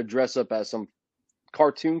I'm going to dress up as some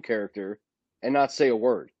cartoon character and not say a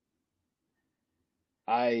word.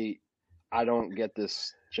 I don't get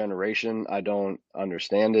this generation. I don't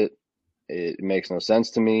understand it. It makes no sense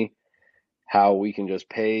to me how we can just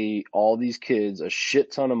pay all these kids a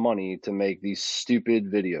shit ton of money to make these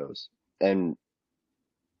stupid videos. And,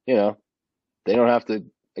 they don't have to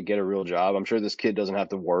get a real job. I'm sure this kid doesn't have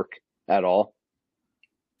to work at all.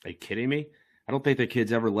 Are you kidding me? I don't think the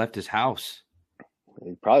kid's ever left his house.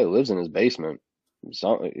 He probably lives in his basement.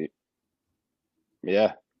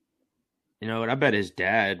 Yeah. You know what? I bet his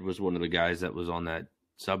dad was one of the guys that was on that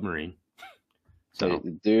submarine. So,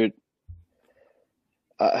 dude,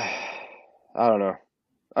 I don't know.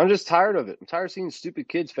 I'm just tired of it. I'm tired of seeing stupid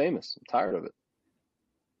kids famous. I'm tired of it.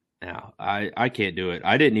 now I can't do it.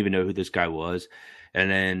 I didn't even know who this guy was. And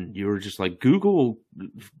then you were just like, Google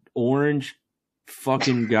orange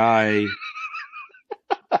fucking guy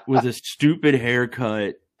with a stupid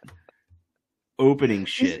haircut opening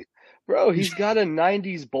shit. Bro, he's got a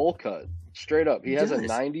 90s bowl cut. Straight up. He has a does.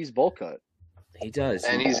 90s bowl cut. He does.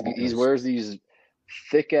 And he wears these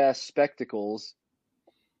thick ass spectacles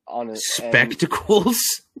on it.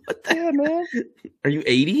 Spectacles? What the Yeah, man. Are you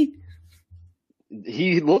 80?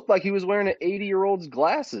 He looked like he was wearing an 80-year-old's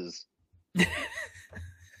glasses.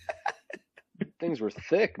 Things were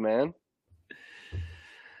thick, man.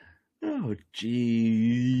 Oh,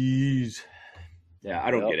 jeez. Yeah,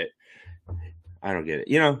 I don't get it. I don't get it.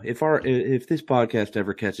 You know, if this podcast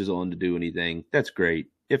ever catches on to do anything, that's great.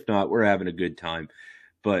 If not, we're having a good time.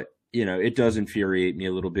 But, you know, it does infuriate me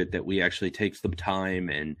a little bit that we actually take some time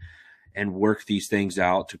and work these things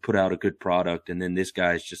out to put out a good product. And then this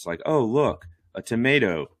guy's just like, oh, look, a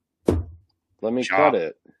tomato. Let me Chop. cut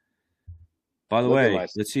it. By the way,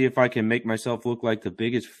 let's see if I can make myself look like the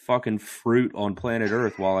biggest fucking fruit on planet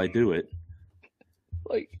Earth while I do it.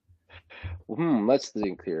 Like, let's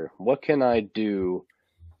think here. What can I do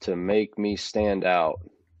to make me stand out?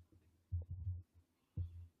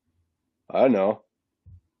 I know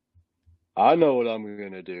what I'm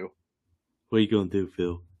going to do. What are you going to do,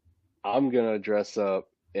 Phil? I'm going to dress up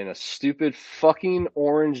in a stupid fucking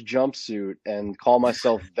orange jumpsuit and call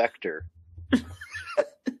myself Vector.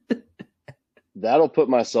 That'll put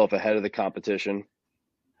myself ahead of the competition.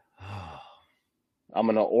 I'm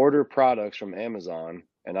going to order products from Amazon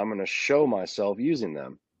and I'm going to show myself using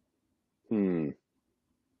them.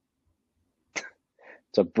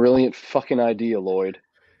 It's a brilliant fucking idea, Lloyd.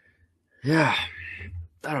 Yeah.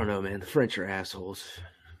 I don't know, man. The French are assholes.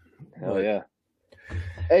 Hell yeah.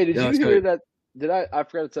 Hey, did you hear that? I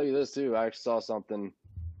forgot to tell you this too. I actually saw something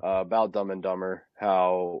about Dumb and Dumber,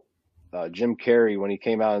 how Jim Carrey, when he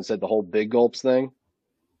came out and said the whole big gulps thing,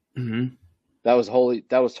 that was totally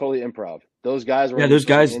improv. Those guys were those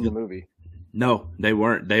guys in the movie. No, they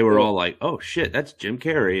weren't. They were all like, "Oh shit, that's Jim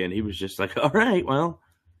Carrey," and he was just like, "All right, well."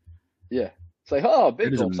 Yeah, it's like, oh,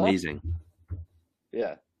 big gulps, amazing. Huh?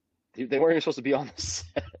 Yeah, they weren't even supposed to be on the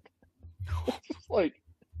set. Like,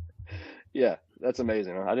 yeah, that's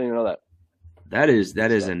amazing. I didn't even know that. That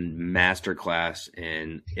is a master class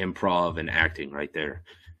in improv and acting right there.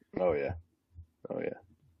 Oh yeah.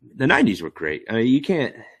 The 90s were great. I mean, you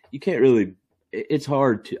can't really. It's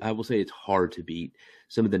hard to. I will say it's hard to beat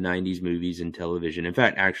some of the 90s movies and television. In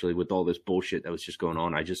fact, actually, with all this bullshit that was just going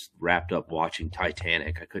on, I just wrapped up watching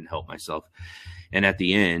Titanic. I couldn't help myself. And at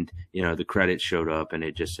the end, you know, the credits showed up and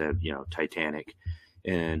it just said, you know, Titanic.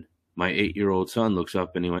 And my 8-year-old son looks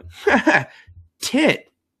up and he went, tit.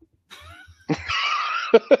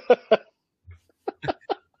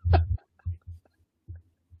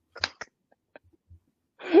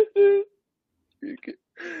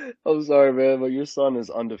 I'm sorry, man, but your son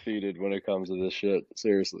is undefeated when it comes to this shit.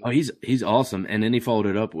 Seriously. Oh, he's awesome. And then he followed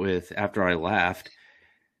it up with, after I laughed,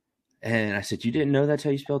 and I said, "You didn't know that's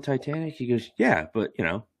how you spell Titanic?" He goes, "Yeah, but, you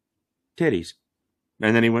know, titties."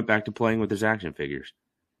 And then he went back to playing with his action figures.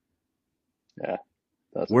 Yeah,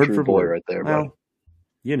 that's word a true for boy word right there, well, bro.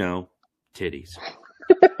 You know, titties.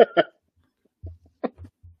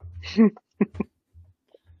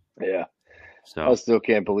 Yeah. So I still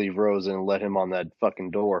can't believe Rose didn't let him on that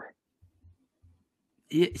fucking door.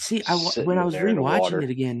 Yeah, see, when I was rewatching it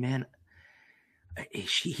again, man,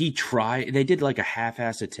 he tried. They did like a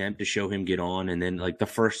half-ass attempt to show him get on, and then like the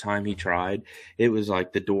first time he tried, it was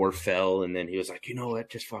like the door fell, and then he was like, "You know what?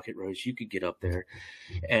 Just fuck it, Rose. You could get up there."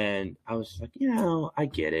 And I was like, you know, I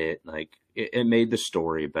get it. Like it made the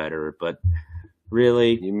story better, but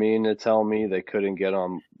really, You mean to tell me they couldn't get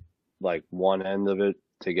on like one end of it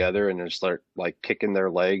together and then start like kicking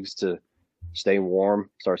their legs to stay warm,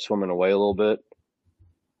 start swimming away a little bit?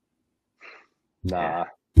 Nah,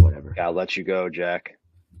 whatever. Gotta let you go, Jack.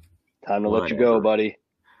 Time to let you go, buddy.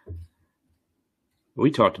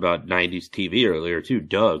 We talked about 90s TV earlier too,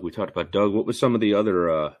 Doug. We talked about Doug. What were some of the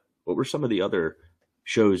other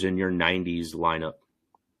shows in your 90s lineup?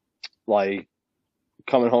 Like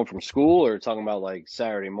coming home from school, or talking about like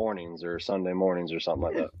Saturday mornings or Sunday mornings or something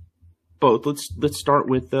like that? Both. Let's start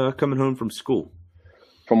with coming home from school.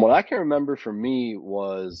 From what I can remember, for me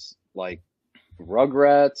was like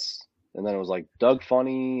Rugrats, and then it was like Doug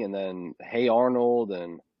Funny, and then Hey Arnold,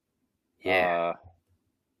 and I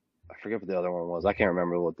forget what the other one was. I can't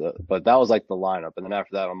remember but that was like the lineup. And then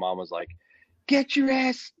after that, my mom was like, "Get your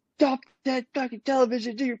ass off that fucking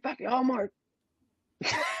television, do your fucking homework."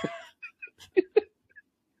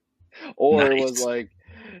 Or Nice. it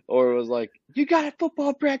was like, you got a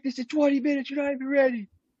football practice in 20 minutes. You're not even ready.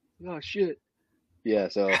 Oh shit. Yeah.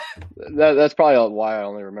 So that's probably why I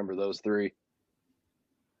only remember those three.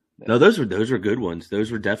 No, those were good ones.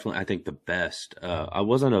 Those were definitely, I think, the best. I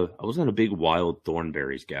wasn't a big Wild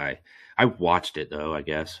Thornberrys guy. I watched it though, I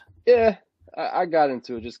guess. Yeah. I got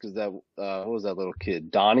into it just because that, what was that little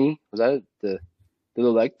kid? Donnie? Was that it? The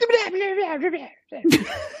little like,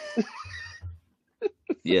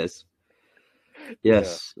 Yes.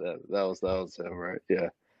 Yes. Yeah, that was him, right? Yeah.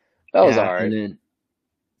 That was all right. And then,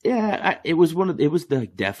 it was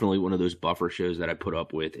definitely one of those buffer shows that I put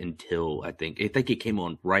up with until I think it came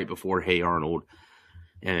on right before Hey Arnold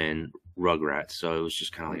and Rugrats. So it was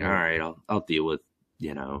just kind of like, all right, I'll deal with,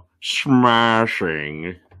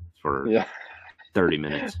 smashing for 30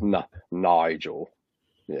 minutes. Nigel.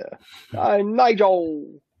 Yeah.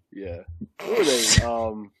 Nigel. Yeah. What were they?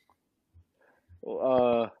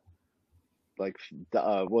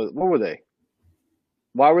 What were they?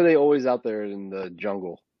 Why were they always out there in the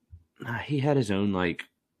jungle? He had his own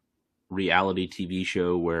reality TV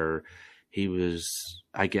show where he was,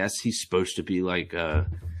 I guess he's supposed to be like a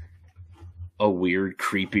weird,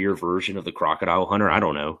 creepier version of the crocodile hunter. I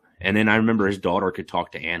don't know. And then I remember his daughter could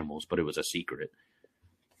talk to animals, but it was a secret.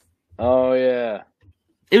 Oh yeah.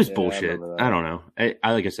 It was bullshit. I don't know. I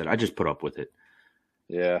like I said, I just put up with it.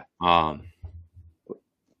 Yeah.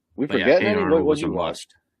 We but forget Hey Arnold was a you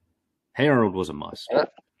must. Hey Arnold was a must.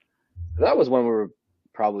 That was when we were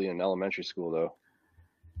probably in elementary school, though.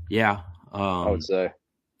 Yeah. I would say.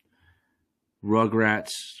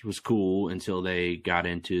 Rugrats was cool until they got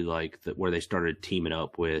into where they started teaming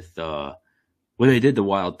up with when they did the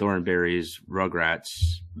Wild Thornberrys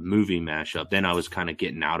Rugrats movie mashup. Then I was kind of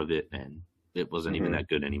getting out of it, and it wasn't even that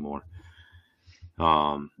good anymore.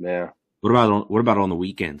 Yeah. What about on the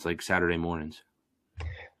weekends, like Saturday mornings?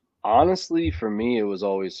 Honestly, for me, it was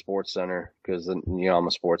always Sports Center because I'm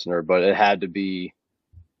a sports nerd, but it had to be.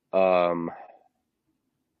 It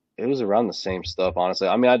was around the same stuff, honestly.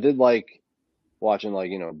 I mean, I did like watching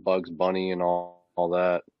Bugs Bunny and all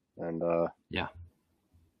that, and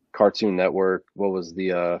Cartoon Network. What was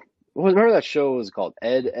the remember that show was called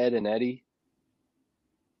Ed, and Eddie?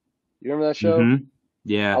 You remember that show? Mm-hmm.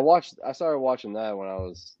 Yeah. I started watching that when I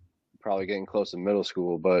was probably getting close to middle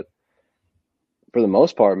school, but for the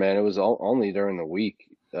most part, man, it was only during the week,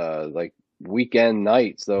 like weekend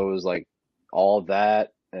nights. So it was like all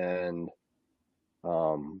that, and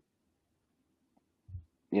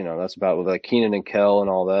that's about with like Keenan and Kel and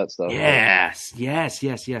all that stuff. Yes. Yeah, so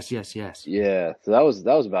that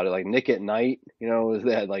was about it. Like Nick at Night,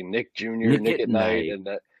 they had like Nick Jr., Nick at Night, and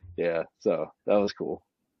that. Yeah, so that was cool.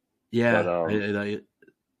 Yeah, but,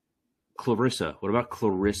 Clarissa. What about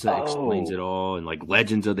Clarissa Explains It All and like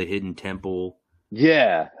Legends of the Hidden Temple?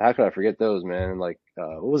 Yeah, how could I forget those, man? And like,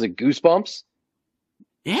 what was it? Goosebumps.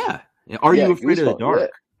 Yeah. Are You Afraid of the Dark? Yeah.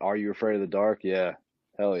 Are You Afraid of the Dark? Yeah,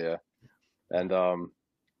 hell yeah. And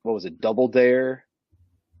what was it? Double Dare,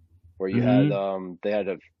 where you had they had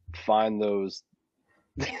to find those.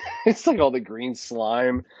 It's like all the green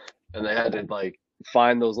slime, and they had to like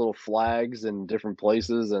find those little flags in different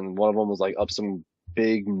places, and one of them was like up some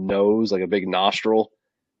big nose, like a big nostril.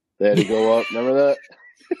 They had to go up. Remember that?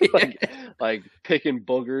 like picking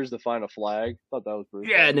boogers to find a flag. Thought that was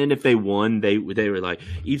pretty fun. And then if they won, they were like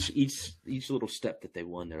each little step that they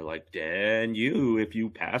won, they're like, Dan, if you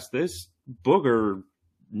pass this booger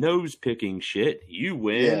nose picking shit, you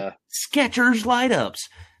win. Yeah. Skechers light ups.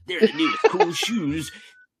 They're the newest cool shoes.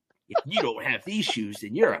 If you don't have these shoes,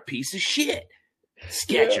 then you're a piece of shit.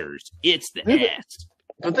 Skechers, it's the ass.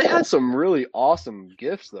 But they had some really awesome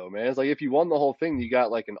gifts, though, man. It's like if you won the whole thing, you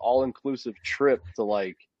got like an all-inclusive trip to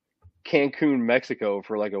like Cancun, Mexico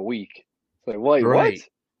for like a week. It's like, wait, right.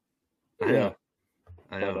 What? I know.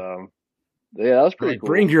 But, yeah, that was pretty cool.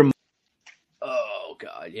 Bring your. Oh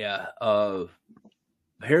God, yeah.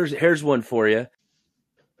 Here's one for you.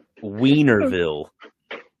 Wienerville.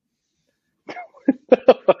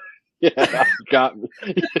 Yeah, got me.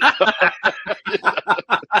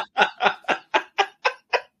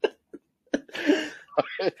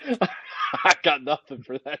 I got nothing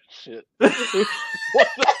for that shit.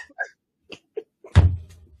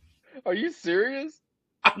 Are you serious?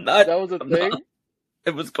 I'm not. That was a thing? Not.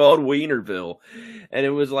 It was called Wienerville. And it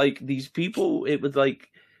was like these people, it was like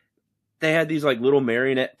they had these like little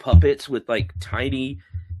marionette puppets with like tiny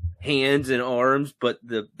hands and arms, but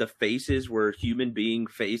the faces were human being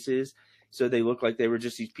faces. So they looked like they were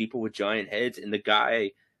just these people with giant heads. And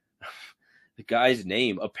the guy's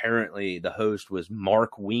name, apparently the host, was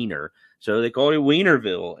Mark Wiener. So they called it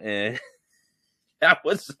Wienerville. And that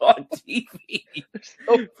was on TV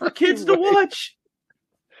for kids to watch.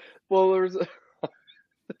 Well, there's a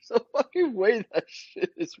fucking way that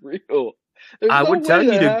shit is real. There's I no would way tell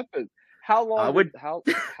you that to. happened. How long? I would.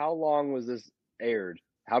 How long was this aired?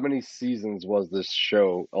 How many seasons was this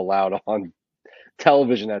show allowed on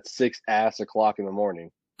television at 6 o'clock in the morning?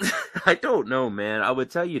 I don't know, man. I would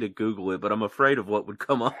tell you to Google it, but I'm afraid of what would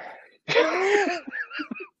come up.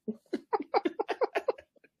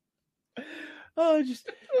 Oh, just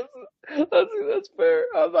that's fair.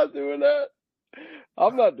 I'm not doing that.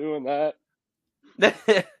 I'm not doing that.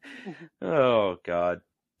 Oh God,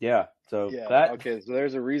 yeah. So Yeah. Okay. So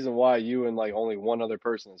there's a reason why you and like only one other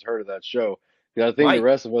person has heard of that show. Because I think the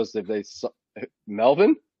rest of us, if they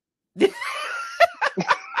Melvin.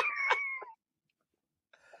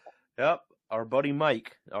 Yep, our buddy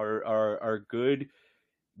Mike, our good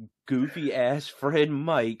goofy ass friend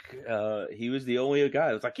Mike. He was the only guy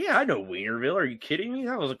that was like, "Yeah, I know Wienerville. Are you kidding me?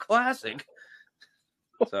 That was a classic."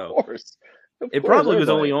 So of course, it probably was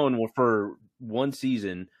only on for one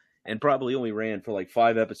season, and probably only ran for like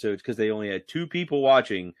 5 episodes because they only had 2 people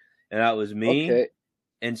watching, and that was me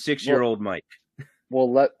and 6-year-old Mike.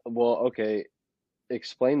 Okay.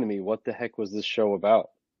 Explain to me, what the heck was this show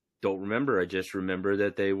about? Don't remember. I just remember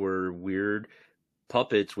that they were weird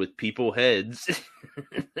puppets with people heads.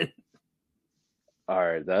 All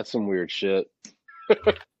right, that's some weird shit.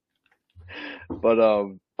 But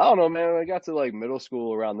I don't know, man. When I got to like middle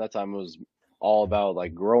school around that time, it was all about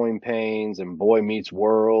like growing pains and Boy Meets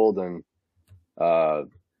World, and I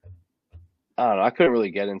don't know. I couldn't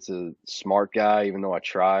really get into Smart Guy, even though I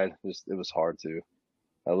tried. It was hard to.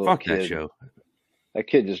 Fuck that show. That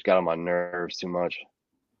kid just got on my nerves too much.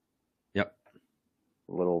 Yep.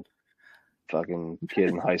 Little fucking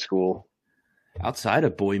kid in high school. Outside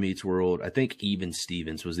of Boy Meets World, I think Even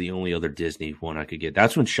Stevens was the only other Disney one I could get.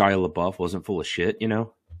 That's when Shia LaBeouf wasn't full of shit, you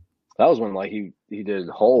know? That was when like he did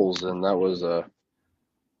Holes, and that was that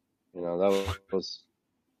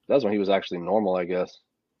was when he was actually normal, I guess.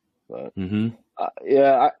 But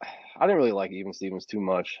yeah, I didn't really like Even Stevens too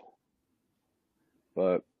much.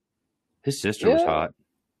 But his sister was hot.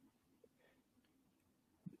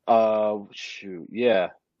 Shoot, yeah.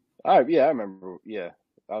 I remember. Yeah,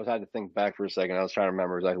 I had to think back for a second. I was trying to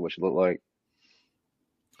remember exactly what she looked like.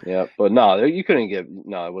 Yeah, but no, you couldn't get.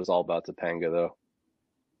 No, it was all about Topanga, though.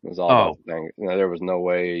 It was all about Topanga. There was no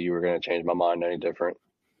way you were going to change my mind any different.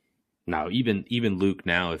 No, even Luke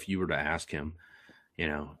now, if you were to ask him,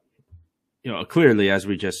 clearly, as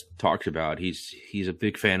we just talked about, he's a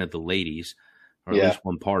big fan of the ladies, or at least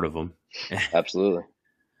one part of them. Absolutely.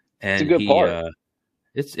 And it's a good part.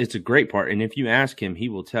 It's a great part. And if you ask him, he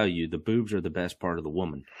will tell you the boobs are the best part of the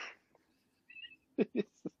woman.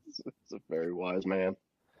 It's a very wise man.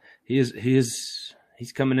 He's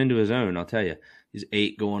coming into his own, I'll tell you. He's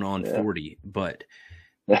 8 going on 40, but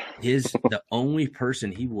the only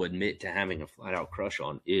person he will admit to having a flat out crush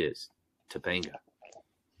on is Topanga.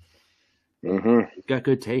 Mm-hmm. He's got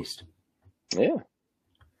good taste. Yeah.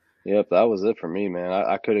 Yep, that was it for me, man.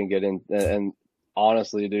 I couldn't get in, and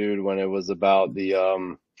honestly, dude, when it was about the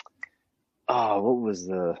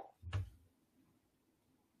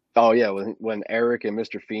when Eric and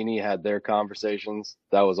Mr. Feeney had their conversations,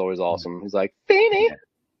 that was always awesome. He's like, Feeney,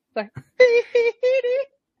 and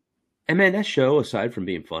man, that show, aside from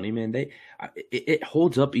being funny, man, it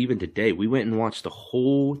holds up even today. We went and watched the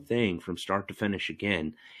whole thing from start to finish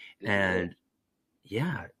again, and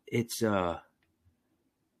it's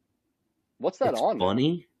what's that on?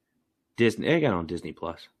 Funny. Now? Disney. I got on Disney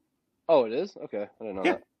Plus. Oh, it is? Okay, I didn't know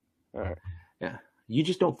that. All right. Yeah, you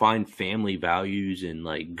just don't find family values and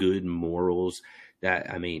like good morals.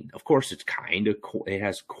 That, I mean, of course, it's kind of it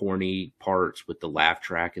has corny parts with the laugh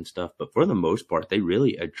track and stuff, but for the most part, they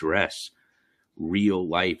really address real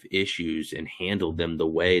life issues and handle them the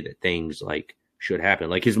way that things like should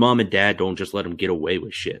happen. Like his mom and dad don't just let him get away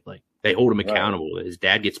with shit. Like they hold him accountable. His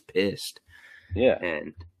dad gets pissed. Yeah,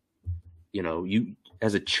 and you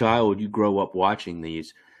as a child, you grow up watching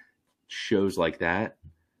these shows like that,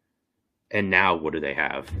 and now what do they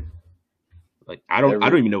have? Like I don't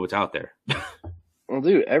even know what's out there. Well,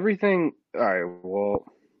 dude, everything. All right. Well,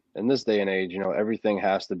 in this day and age, everything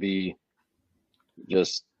has to be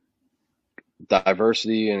just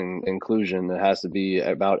diversity and inclusion. It has to be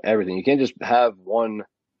about everything. You can't just have one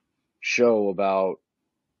show about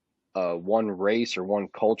one race or one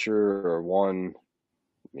culture or one.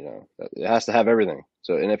 It has to have everything.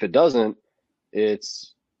 So, and if it doesn't,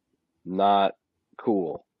 it's not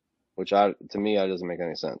cool. Which to me, that doesn't make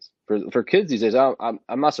any sense. For kids these days, I'm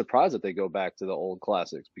not surprised that they go back to the old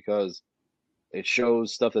classics because it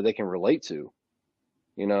shows stuff that they can relate to.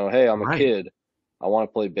 Hey, I'm a kid. I want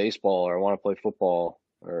to play baseball or I want to play football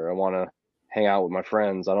or I want to hang out with my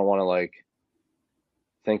friends. I don't want to like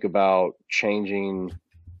think about changing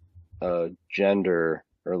gender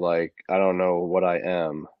or like I don't know what I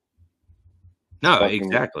am. No, Fucking,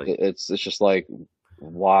 exactly. it's just like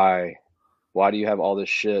why do you have all this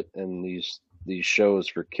shit in these shows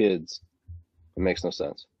for kids? It makes no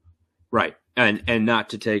sense. Right. And not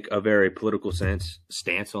to take a very political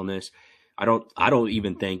stance on this, I don't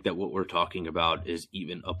even think that what we're talking about is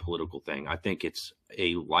even a political thing. I think it's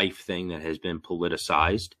a life thing that has been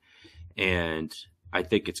politicized, and I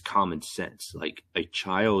think it's common sense. Like, a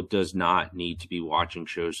child does not need to be watching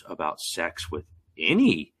shows about sex with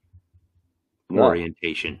any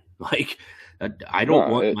orientation. Like, I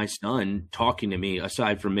don't want my son talking to me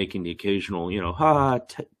aside from making the occasional,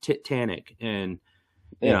 Titanic, and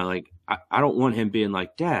like I don't want him being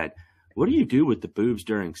like, Dad, what do you do with the boobs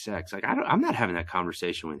during sex? Like, I'm not having that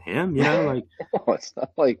conversation with him, like. No, it's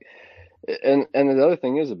not like, and the other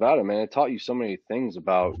thing is about it, man, it taught you so many things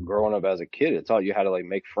about growing up as a kid. It taught you how to like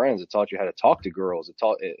make friends. It taught you how to talk to girls. It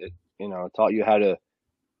taught you how to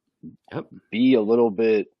be a little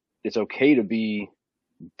bit. It's okay to be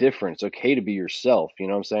different. It's okay to be yourself. You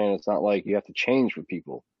know what I'm saying? It's not like you have to change for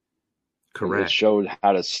people. Correct. It showed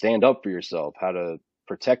how to stand up for yourself, how to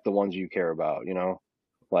protect the ones you care about,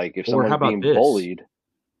 like if someone's being bullied.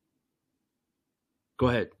 Go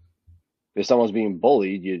ahead. If someone's being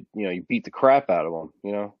bullied, you beat the crap out of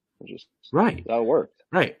them, just right. That worked.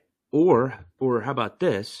 Right. Or how about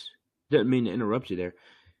this? Didn't mean to interrupt you there.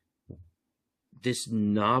 This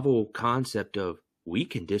novel concept of we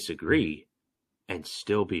can disagree and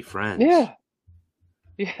still be friends. Yeah.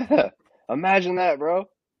 Yeah. Imagine that, bro.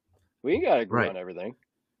 We ain't got to agree on everything.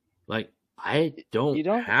 Like, I don't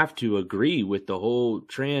have to agree with the whole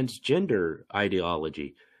transgender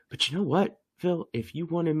ideology. But you know what, Phil? If you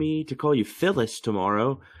wanted me to call you Phyllis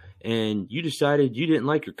tomorrow and you decided you didn't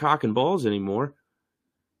like your cock and balls anymore,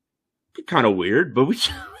 kind of weird, but we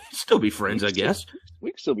still be friends, I guess.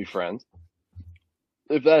 We can still be friends.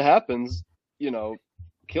 If that happens,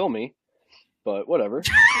 kill me. But whatever.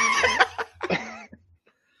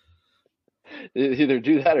 Either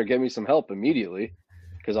do that or get me some help immediately,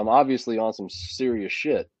 because I'm obviously on some serious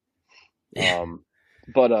shit.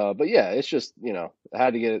 But yeah, it's just, I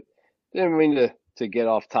had to didn't mean to get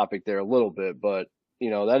off topic there a little bit, but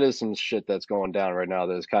that is some shit that's going down right now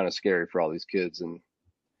that is kind of scary for all these kids, and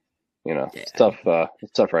it's tough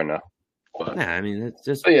right now. But, yeah, I mean, it's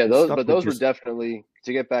just. But yeah, those were definitely,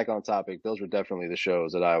 to get back on topic, those were definitely the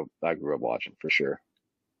shows that I grew up watching for sure.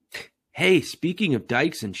 Hey, speaking of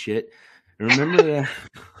dykes and shit, remember that?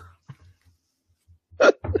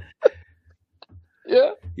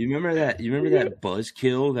 Yeah. You remember that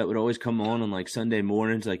Buzzkill that would always come on like Sunday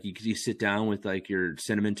mornings? Like, you sit down with like your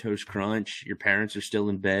Cinnamon Toast Crunch, your parents are still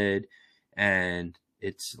in bed, and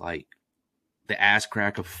it's like the ass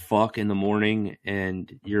crack of fuck in the morning,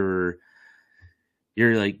 and you're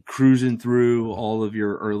like cruising through all of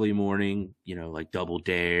your early morning, like Double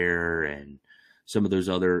Dare and some of those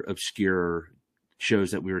other obscure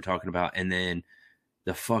shows that we were talking about. And then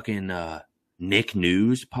the fucking Nick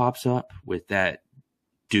News pops up with that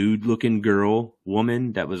dude looking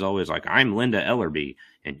woman that was always like, I'm Linda Ellerby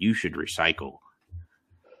and you should recycle.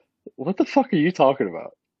 What the fuck are you talking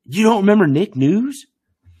about? You don't remember Nick News?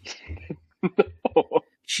 No.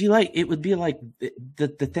 She it would be like the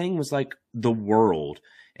thing was like the world,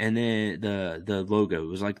 and then the logo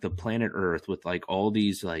was like the planet Earth with like all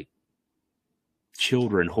these like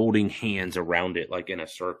children holding hands around it like in a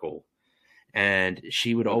circle, and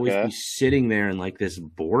she would always be sitting there in like this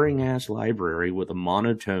boring ass library with a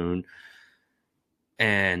monotone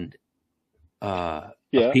and a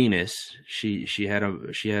penis. She had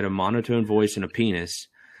a monotone voice and a penis,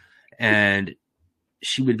 and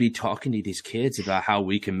she would be talking to these kids about how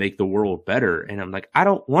we can make the world better. And I'm like, I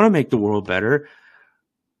don't want to make the world better.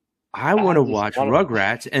 I want to watch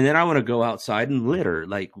Rugrats, and then I want to go outside and litter.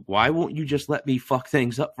 Like, why won't you just let me fuck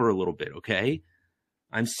things up for a little bit, okay?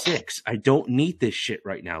 I'm 6. I don't need this shit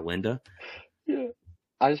right now, Linda. Yeah.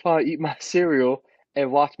 I just want to eat my cereal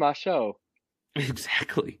and watch my show.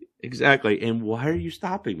 Exactly. And why are you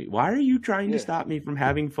stopping me? Why are you trying to stop me from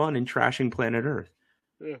having fun and trashing planet Earth?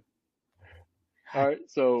 Yeah. All right,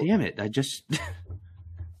 so damn it! I just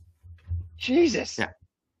Jesus. Yeah.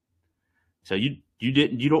 So you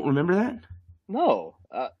don't remember that? No,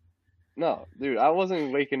 no, dude. I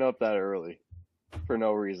wasn't waking up that early for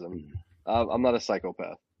no reason. I'm not a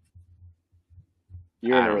psychopath.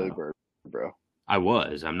 You're an early bird, bro. I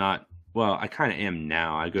was. I'm not Well, I kind of am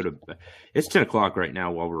now. It's 10 o'clock right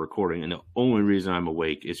now while we're recording, and the only reason I'm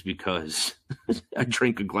awake is because I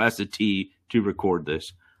drink a glass of tea to record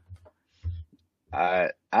this. I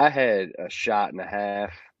had a shot and a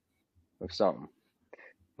half of something,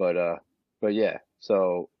 but yeah.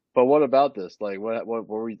 So, but what about this? Like, what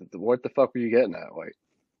the fuck were you getting at? Like,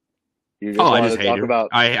 you just I wanted just to hate talk her. about.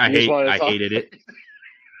 I hated it.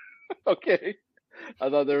 Okay. I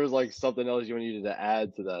thought there was like something else you needed to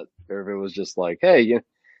add to that, or if it was just like, hey, you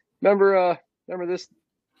remember this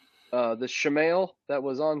Shemale that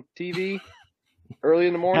was on TV early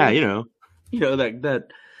in the morning? Yeah, you know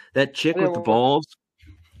that chick with the balls.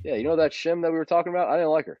 Yeah, you know that Shim that we were talking about? I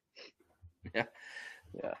didn't like her. Yeah.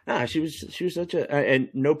 Yeah. Nah, she was such a, and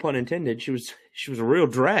no pun intended, she was a real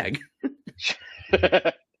drag.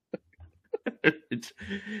 It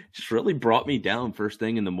just really brought me down first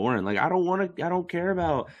thing in the morning. Like, I don't care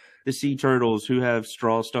about the sea turtles who have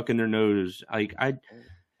straw stuck in their nose. Like, I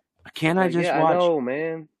just watch? I know,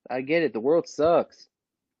 man. I get it. The world sucks.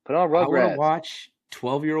 Put on Rugrats. I want to watch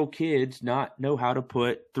 12-year-old kids not know how to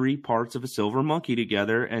put 3 parts of a silver monkey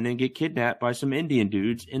together and then get kidnapped by some Indian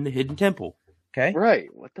dudes in the hidden temple. Okay? Right.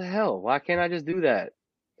 What the hell? Why can't I just do that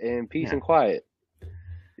in peace and quiet?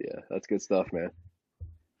 Yeah, that's good stuff, man.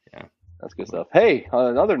 Yeah. That's good stuff. Hey,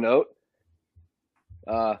 on another note,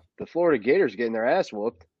 the Florida Gators getting their ass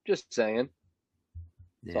whooped. Just saying.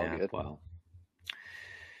 It's all good. Well,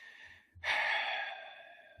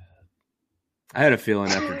 I had a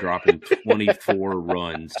feeling after dropping 24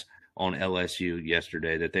 runs on LSU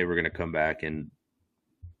yesterday that they were going to come back and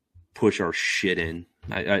push our shit in.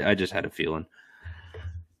 I just had a feeling.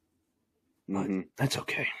 Mm-hmm. That's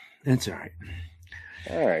okay. That's all right.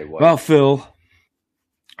 All right. Well, Phil,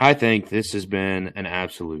 I think this has been an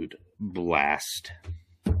absolute blast.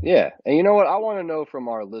 Yeah. And you know what? I want to know from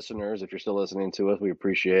our listeners, if you're still listening to us, we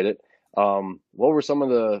appreciate it. What were some of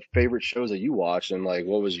the favorite shows that you watched? And like,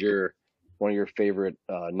 what was one of your favorite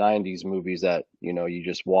 90s movies that, you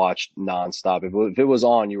just watched nonstop? If it was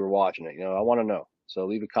on, you were watching it. I want to know. So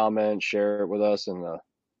leave a comment, share it with us, and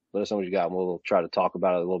let us know what you got. And we'll try to talk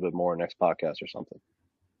about it a little bit more next podcast or something.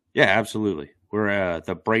 Yeah, absolutely. We're at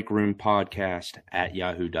the Breakroom podcast at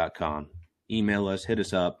yahoo.com. Email us, hit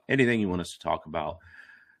us up. Anything you want us to talk about,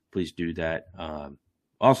 please do that.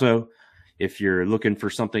 Also, if you're looking for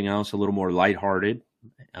something else a little more lighthearted,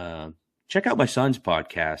 check out my son's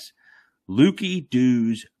podcast, Lukey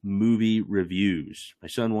Do's Movie Reviews. My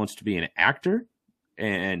son wants to be an actor,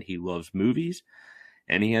 and he loves movies,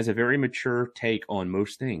 and he has a very mature take on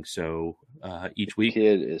most things. So each week, the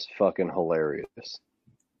kid is fucking hilarious.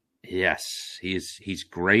 Yes, he's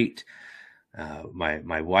great.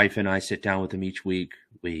 My wife and I sit down with him each week.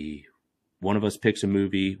 One of us picks a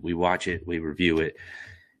movie, we watch it, we review it,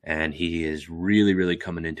 and he is really, really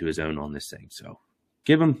coming into his own on this thing. So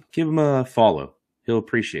give him a follow. He'll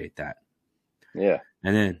appreciate that. Yeah.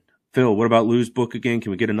 And then, Phil, what about Lou's book again?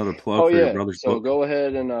 Can we get another plug for your brother's book? So go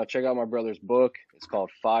ahead and check out my brother's book. It's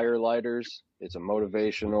called Firelighters. It's a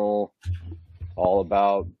motivational, all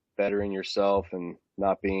about bettering yourself and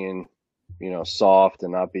not being, soft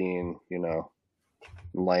and not being,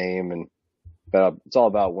 lame. And it's all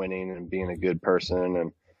about winning and being a good person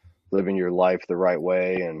and living your life the right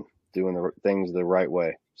way and doing the things the right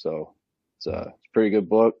way. So it's a pretty good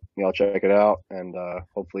book. Y'all check it out, and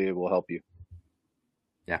hopefully it will help you.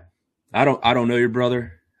 Yeah. I don't know your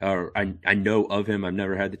brother, or I know of him. I've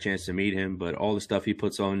never had the chance to meet him, but all the stuff he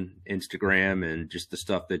puts on Instagram and just the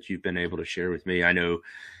stuff that you've been able to share with me, I know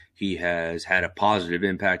he has had a positive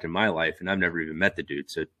impact in my life, and I've never even met the dude.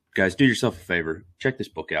 So guys, do yourself a favor. Check this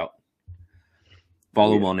book out.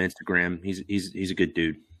 Follow him on Instagram. He's a good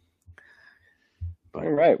dude. But,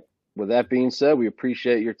 all right. With that being said, we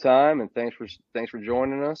appreciate your time, and thanks for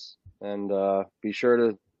joining us. And be sure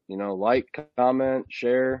to like, comment,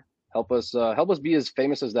 share, help us be as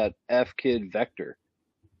famous as that F kid Vector.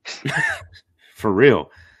 For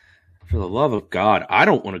real. For the love of God, I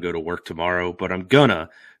don't want to go to work tomorrow, but I'm gonna.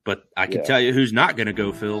 But I can tell you who's not gonna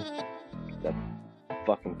go, Phil. That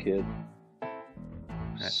fucking kid.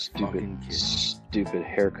 That stupid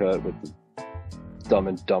haircut with the Dumb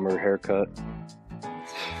and Dumber haircut.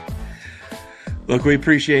 Look, we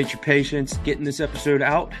appreciate your patience getting this episode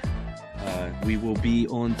out. We will be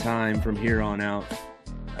on time from here on out.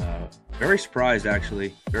 Very surprised,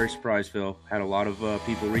 actually. Very surprised, Phil. Had a lot of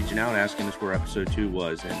people reaching out asking us where episode 2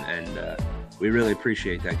 was, and we really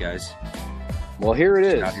appreciate that, guys. Well, here it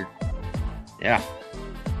is. Yeah.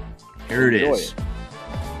 Here it is.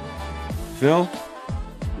 Phil?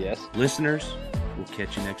 Yes? Listeners, we'll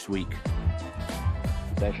catch you next week.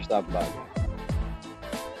 Thanks for stopping by.